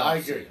playoffs. Yeah, I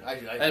agree. I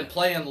And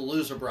play in the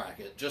loser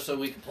bracket just so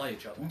we can play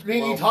each other.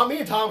 me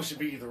and Tom should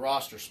be the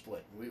roster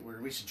split.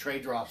 We should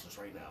trade rosters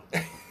right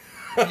now.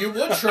 You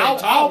would trade I'll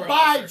Tom buy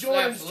rosters,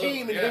 Jordan's absolutely.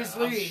 team in Yeah, his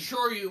I'm league.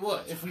 sure you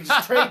would. If we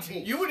just trade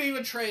teams. You would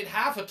even trade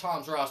half of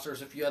Tom's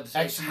rosters if you had to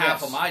take Actually,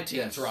 half yes. of my team's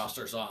Yes.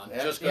 rosters on.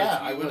 Yeah, Just yeah,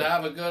 because I you would would.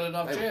 have a good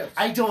enough chance.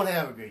 I don't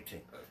have a great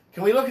team.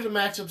 Can we look at the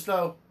matchups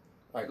though?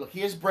 All right, look, he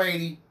has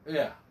Brady.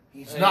 Yeah.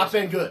 He's And not he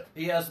has- been good.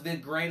 He has the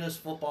greatest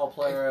football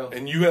player of...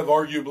 And you have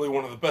arguably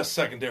one of the best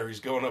secondaries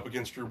going up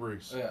against Drew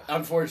Brees. Yeah.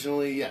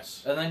 Unfortunately,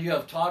 yes. And then you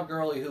have Todd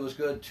Gurley, who was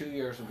good 2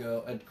 years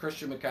ago, and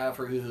Christian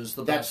McCaffrey, who's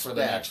the best for the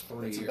bad. next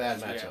 3 That's years. a bad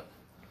matchup.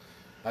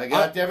 I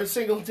got Devin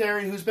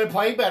Singletary, who's been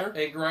playing better,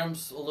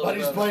 Ingram's a little but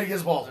he's better. playing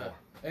against Baltimore.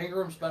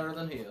 Ingram's better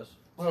than he is.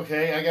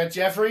 Okay, I got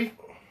Jeffrey.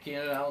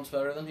 Keenan Allen's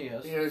better than he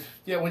is.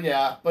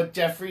 Yeah, but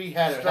Jeffrey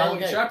had a hell of a Sterling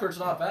game. Shepard's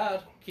not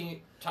bad.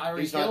 Tyreek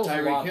He's not Hill's a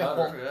Tyreek lot Hill.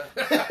 better.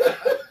 Yeah.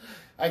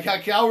 I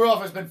got Cal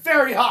Rudolph has been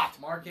very hot.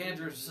 Mark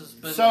Andrews has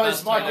been So the is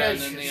best Mark tight end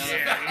in Andrews. the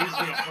NFL. Yeah, he's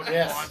a fucking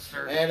Yes,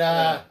 monster. and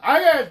I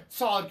got a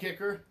solid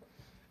kicker,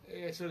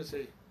 Yeah, so does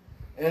he.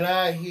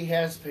 and he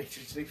has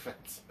Patriots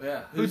defense.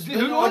 Yeah. Who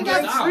been only got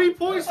against- 3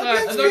 points Against last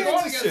And week? they're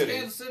going Kansas against City.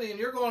 Kansas City, and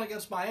you're going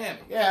against Miami.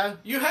 Yeah,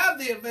 You have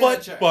the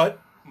advantage. But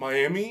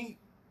Miami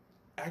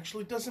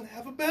actually doesn't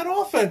have a bad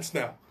offense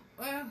now.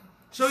 Well,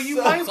 So you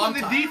So- might win the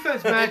sometimes.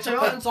 defense it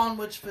matchup. depends on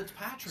which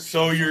Fitzpatrick.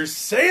 So you're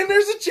saying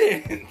there's a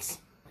chance.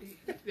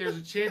 There's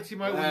a chance he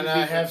might win and the I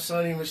defense. have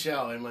Sonny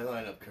Michelle in my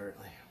lineup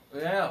currently.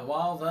 Yeah,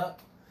 well, that.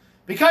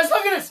 Because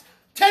look at this,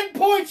 10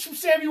 points from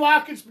Sammy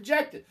Watkins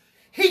projected.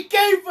 He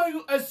gave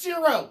a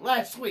 0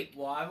 last week.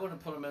 Well, I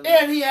wouldn't put him in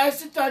there. And he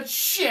hasn't done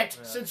shit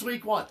since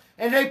week 1.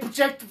 And they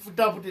projected for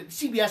double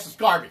digits. CBS is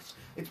garbage.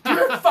 It's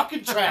pure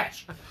fucking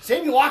trash.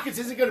 Sammy Watkins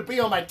isn't going to be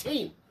on my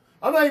team.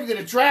 I'm not even going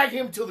to drag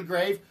him to the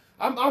grave.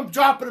 I'm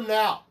dropping him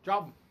now.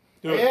 Drop him.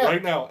 Do it Yeah.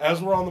 right now.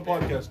 As we're on the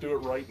podcast, do it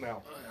right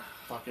now.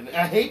 Fucking,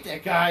 I hate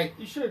that guy.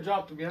 You should have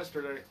dropped him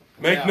yesterday.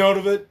 Make Yeah. note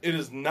of it. It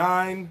is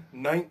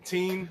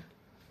 9-19.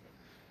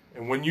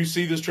 And when you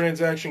see this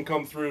transaction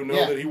come through,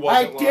 know that he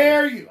wasn't I lying.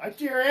 dare you. I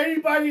dare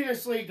anybody in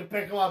this league to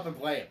pick him up and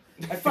play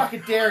him. I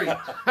fucking dare you.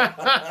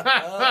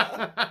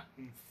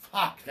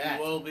 Fuck He that.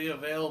 will be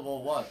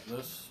available, what?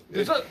 This.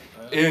 It's a,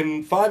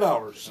 In 5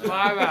 hours.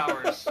 5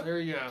 hours. There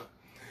you go.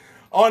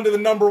 On to the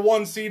number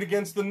 1 seed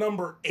against the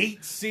number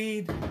 8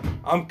 seed.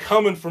 I'm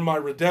coming for my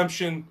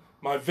redemption,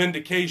 my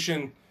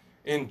vindication,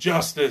 and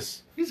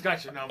justice He's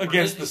got your number.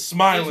 against the Did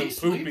smiling he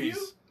sweep poopies.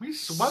 you? We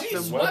swept He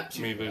him. Swept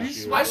me this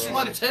year. I bro.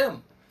 swept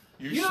him.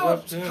 You know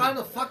swept what him. kind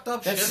of fucked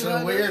up That's shit so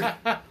that weird.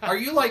 is? Are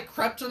you like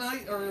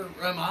kryptonite or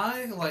am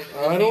I? Like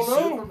I don't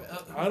know.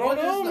 I don't what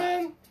is know, that?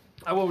 man.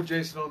 I went with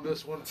Jason on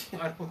this one.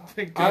 I don't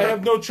think. I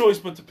have no choice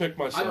but to pick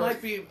I myself.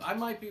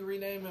 might be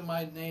renaming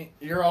my name.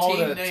 You're all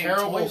team in a name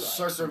terrible Toilet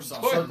circle or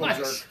something.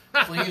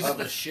 jerk. Please Of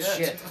the the shit.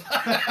 shit.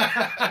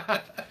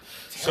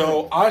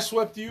 So I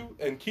swept you,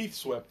 and Keith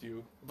swept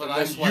you, But and I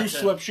then swept you him.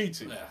 swept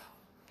Sheetsy. Yeah.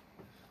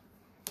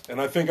 And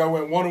I think I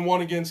went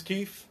 1-1 against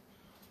Keith.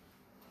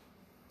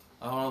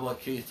 I don't know what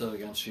Keith did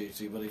against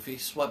Sheetsy, but if he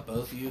swept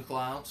both of you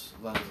clowns,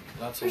 then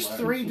that's There's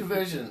hilarious.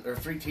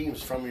 three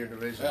teams from your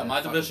division. Yeah,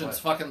 my division's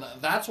fucking.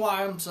 That's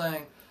why I'm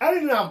saying I don't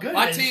even know how good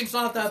my it is. team's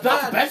not that It's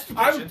not the bad. best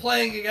division. I'm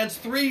playing against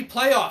 3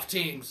 playoff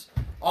teams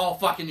all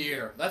fucking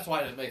year. That's why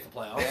I didn't make the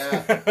playoffs.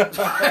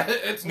 Yeah.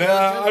 It's Nah,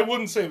 legit. I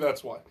wouldn't say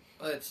that's why.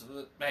 It's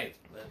mate.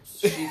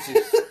 It's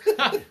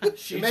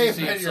Sheetsy's. It may have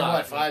team been your,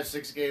 sucks.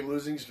 5-6 game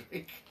losing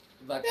streak.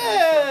 That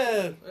kind of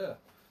stuff. Yeah. Yeah.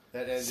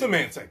 That ended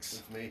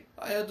Semantics. with me.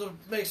 I had to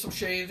make some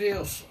shady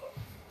deals.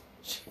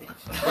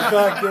 The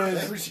fact They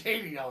is, were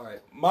shady, all right.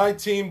 my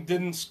team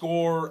didn't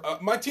score.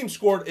 My team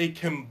scored a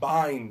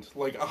combined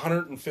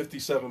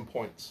 157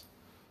 points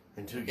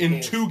In two in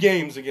games. 2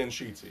 games against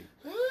Sheetsy.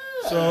 Ah,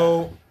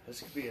 So this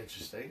could be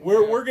interesting.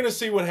 we're gonna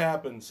see what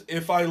happens.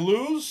 If I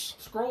lose,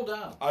 Scroll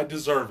down. I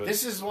deserve it.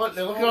 This is what.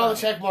 Look at all the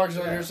check marks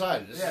on your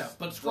side. This Yeah, is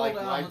but scroll like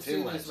down. my Let's see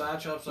team these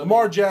last year. matchups.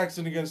 Lamar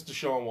Jackson against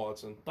Deshaun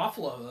Watson.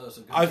 Buffalo, though, is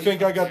a good I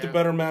think I got defense. the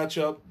better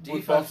matchup with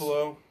Defense.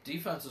 Buffalo.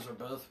 Defenses are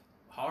both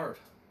hard.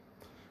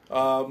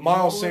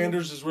 Miles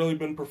Sanders has really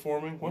been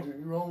performing. What? You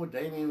rolling with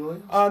Damian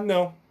Williams? No.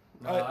 No,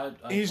 I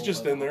He's pulled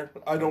just that in there.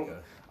 out. I don't. Okay.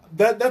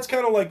 That's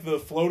kind of like the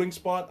floating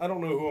spot. I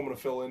don't know who I'm going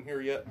to fill in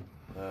here yet.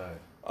 All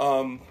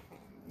right.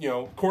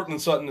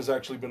 Cortland Sutton has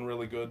actually been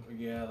really good.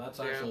 Yeah, that's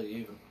actually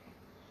even.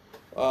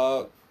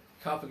 Uh,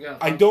 Cup again.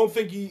 I don't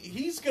think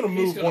he's going to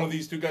He's move gonna- one of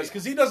these two guys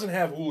because he doesn't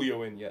have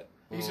Julio in yet.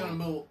 He's going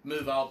to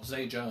move out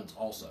Zay Jones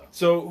also.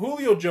 So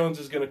Julio Jones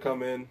is going to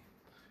come in.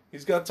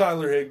 He's got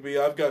Tyler Higbee.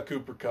 I've got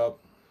Cooper Kupp.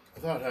 I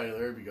thought Tyler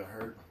Irby got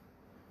hurt.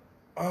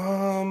 I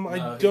No,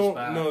 he's don't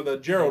back. know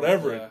that Gerald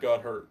Everett Yeah.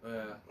 got hurt.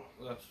 Yeah,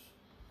 that's.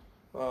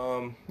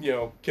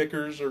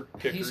 Kickers are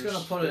kickers. He's going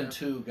to put in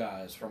 2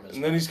 guys from his.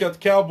 And then he's got the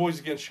Cowboys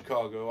against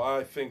Chicago.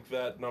 I think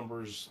that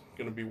number's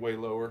going to be way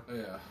lower.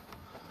 Yeah.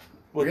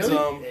 But, Really?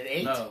 At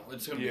 8? No,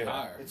 it's going to Yeah. be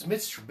higher. It's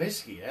Mitch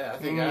Trubisky. Yeah, I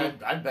think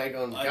Mhm. I'd bank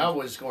on the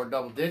Cowboys scoring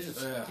double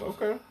digits. Yeah.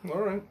 Okay, all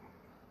right.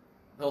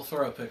 He'll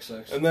throw a pick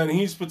 6. And then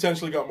he's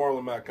potentially got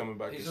Marlon Mack coming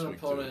back He's this going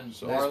to week put too. in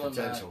So, There's Marlon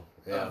potential.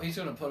 Mack. Yeah. He's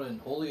going to put in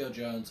Julio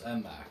Jones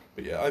and Mack.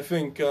 but yeah, I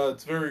think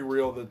it's very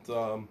real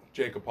that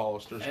Jacob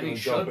Hollister is And going he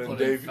to jump should in.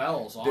 put in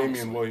Fells, honestly.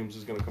 Damian Williams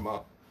is going to come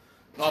out.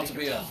 Not to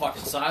be a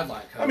fucking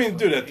sideline coach. I mean,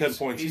 dude, at but 10 he's-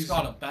 points, he's he's-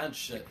 got a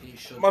bench that he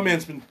should. My be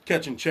man's been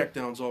catching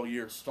checkdowns all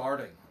year.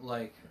 starting.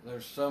 Like,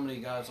 there's so many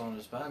guys on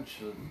his bench.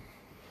 That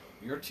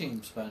your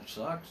team's bench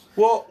sucks.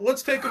 Well,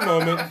 let's take a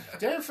moment.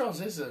 Darren Fells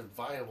is a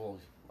viable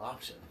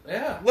option.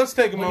 Yeah. Let's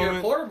take a when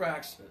moment. your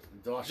quarterbacks,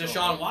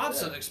 Deshaun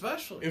Watson Yeah.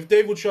 especially. If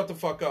Dave would shut the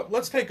fuck up,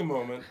 let's take a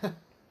moment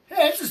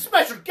Hey, it's a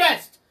special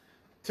guest.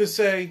 to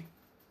say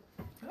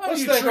How do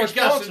let's you thank our treat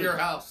guests in sponsor. your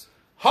house?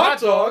 hot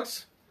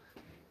dogs.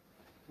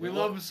 We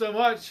love him so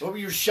much. What were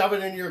you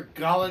shoving in your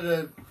gullet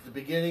at the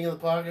beginning of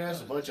the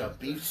podcast? A bunch of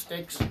beef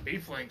sticks?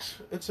 Beef links.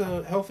 It's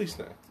a healthy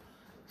snack.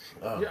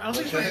 Oh, Yeah, I don't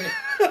think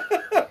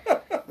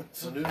okay.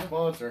 It's a new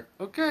sponsor.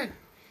 Okay.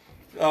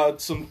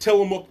 Some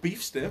Tillamook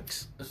beef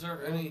sticks. Is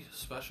there any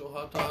special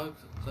hot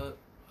dogs that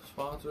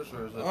sponsors,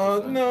 or is that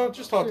the same? No,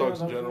 just hot Yeah, dogs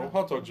in hot general. dog.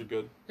 Hot dogs are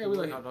good. Yeah, we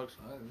like hot dogs.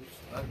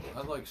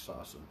 I like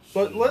sausage.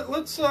 But let's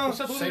What's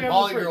up, Say we have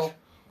Polly in the Girl.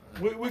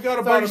 we got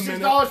about a $36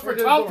 minute. for a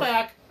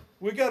 12-pack.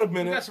 We got a We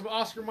got minute. some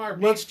Oscar Mayer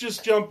beef. Let's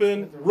just jump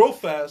in real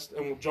fast,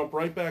 and we'll jump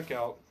right back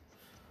out.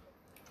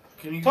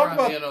 Can you Talk grab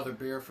about- me another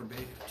beer for me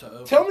to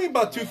open? Tell me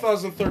about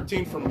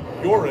 2013 from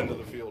your end of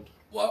the field.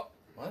 Well,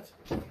 What?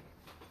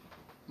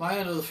 my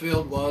end of the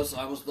field was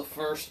I was the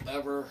first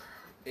ever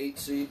 8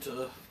 seed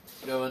to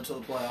go into the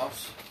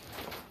playoffs.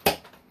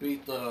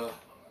 Beat the,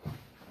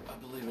 I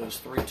believe it was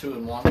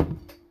 3-2-1.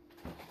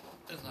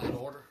 In that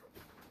order.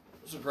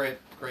 It was a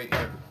great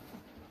year.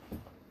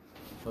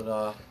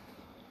 But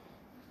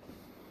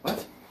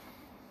What?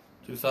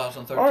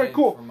 2013 All right,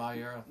 cool. for my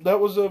year. That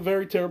was a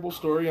very terrible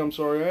story. I'm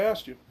sorry I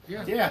asked you.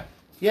 Yeah.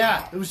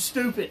 Yeah, it was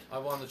stupid. I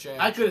won the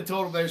championship. I could have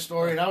told a better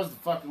story, and I was the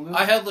fucking loser.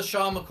 I had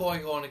LaShawn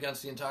McCoy going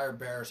against the entire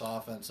Bears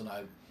offense, and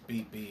I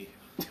beat B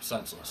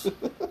senseless.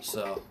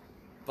 So,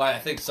 by I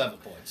think 7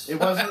 points. It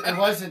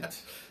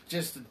wasn't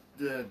just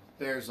the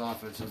Bears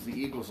offense. It was the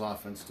Eagles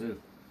offense, too.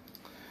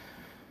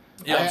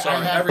 Yeah, I'm I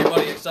sorry. had-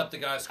 Everybody except the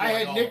guy I scoring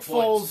had all Nick the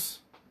points.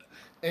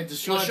 Foles and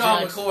Deshaun LaShawn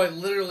Jackson. McCoy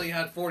literally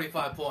had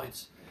 45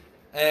 points.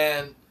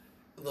 And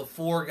the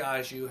 4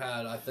 guys you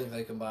had, I think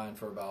they combined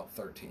for about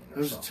 13 or It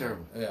was something.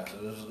 terrible. Yeah,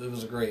 it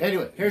was a great...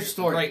 Anyway, here's the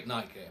story. Great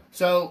night game.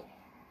 So,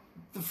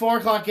 the 4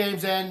 o'clock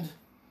games end,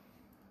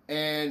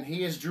 and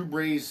he is Drew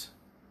Brees,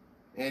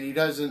 and he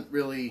doesn't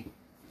really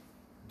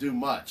do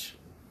much.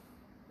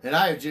 And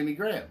I have Jimmy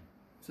Graham.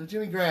 So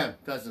Jimmy Graham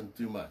doesn't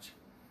do much.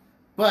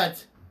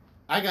 But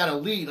I got a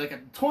lead, like a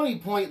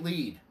 20-point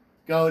lead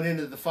going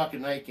into the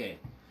fucking night game.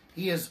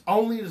 He is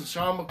only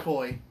LaShawn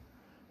McCoy,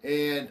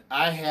 and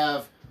I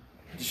have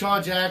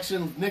Deshaun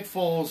Jackson, Nick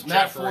Foles,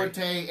 Matt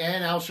Forte,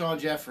 and Alshon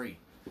Jeffrey.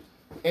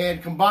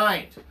 And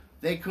combined,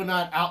 they could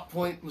not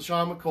outpoint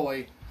LaShawn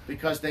McCoy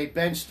because they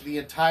benched the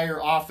entire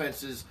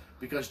offenses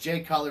because Jay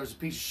Cutler is a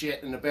piece of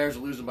shit and the Bears are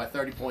losing by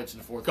 30 points in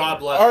the fourth quarter. God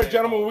bless. All right,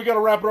 gentlemen, we got to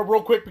wrap it up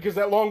real quick because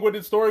that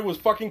long-winded story was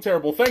fucking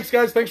terrible. Thanks,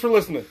 guys. Thanks for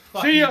listening.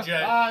 Fuck See you, ya.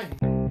 Jay.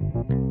 Bye.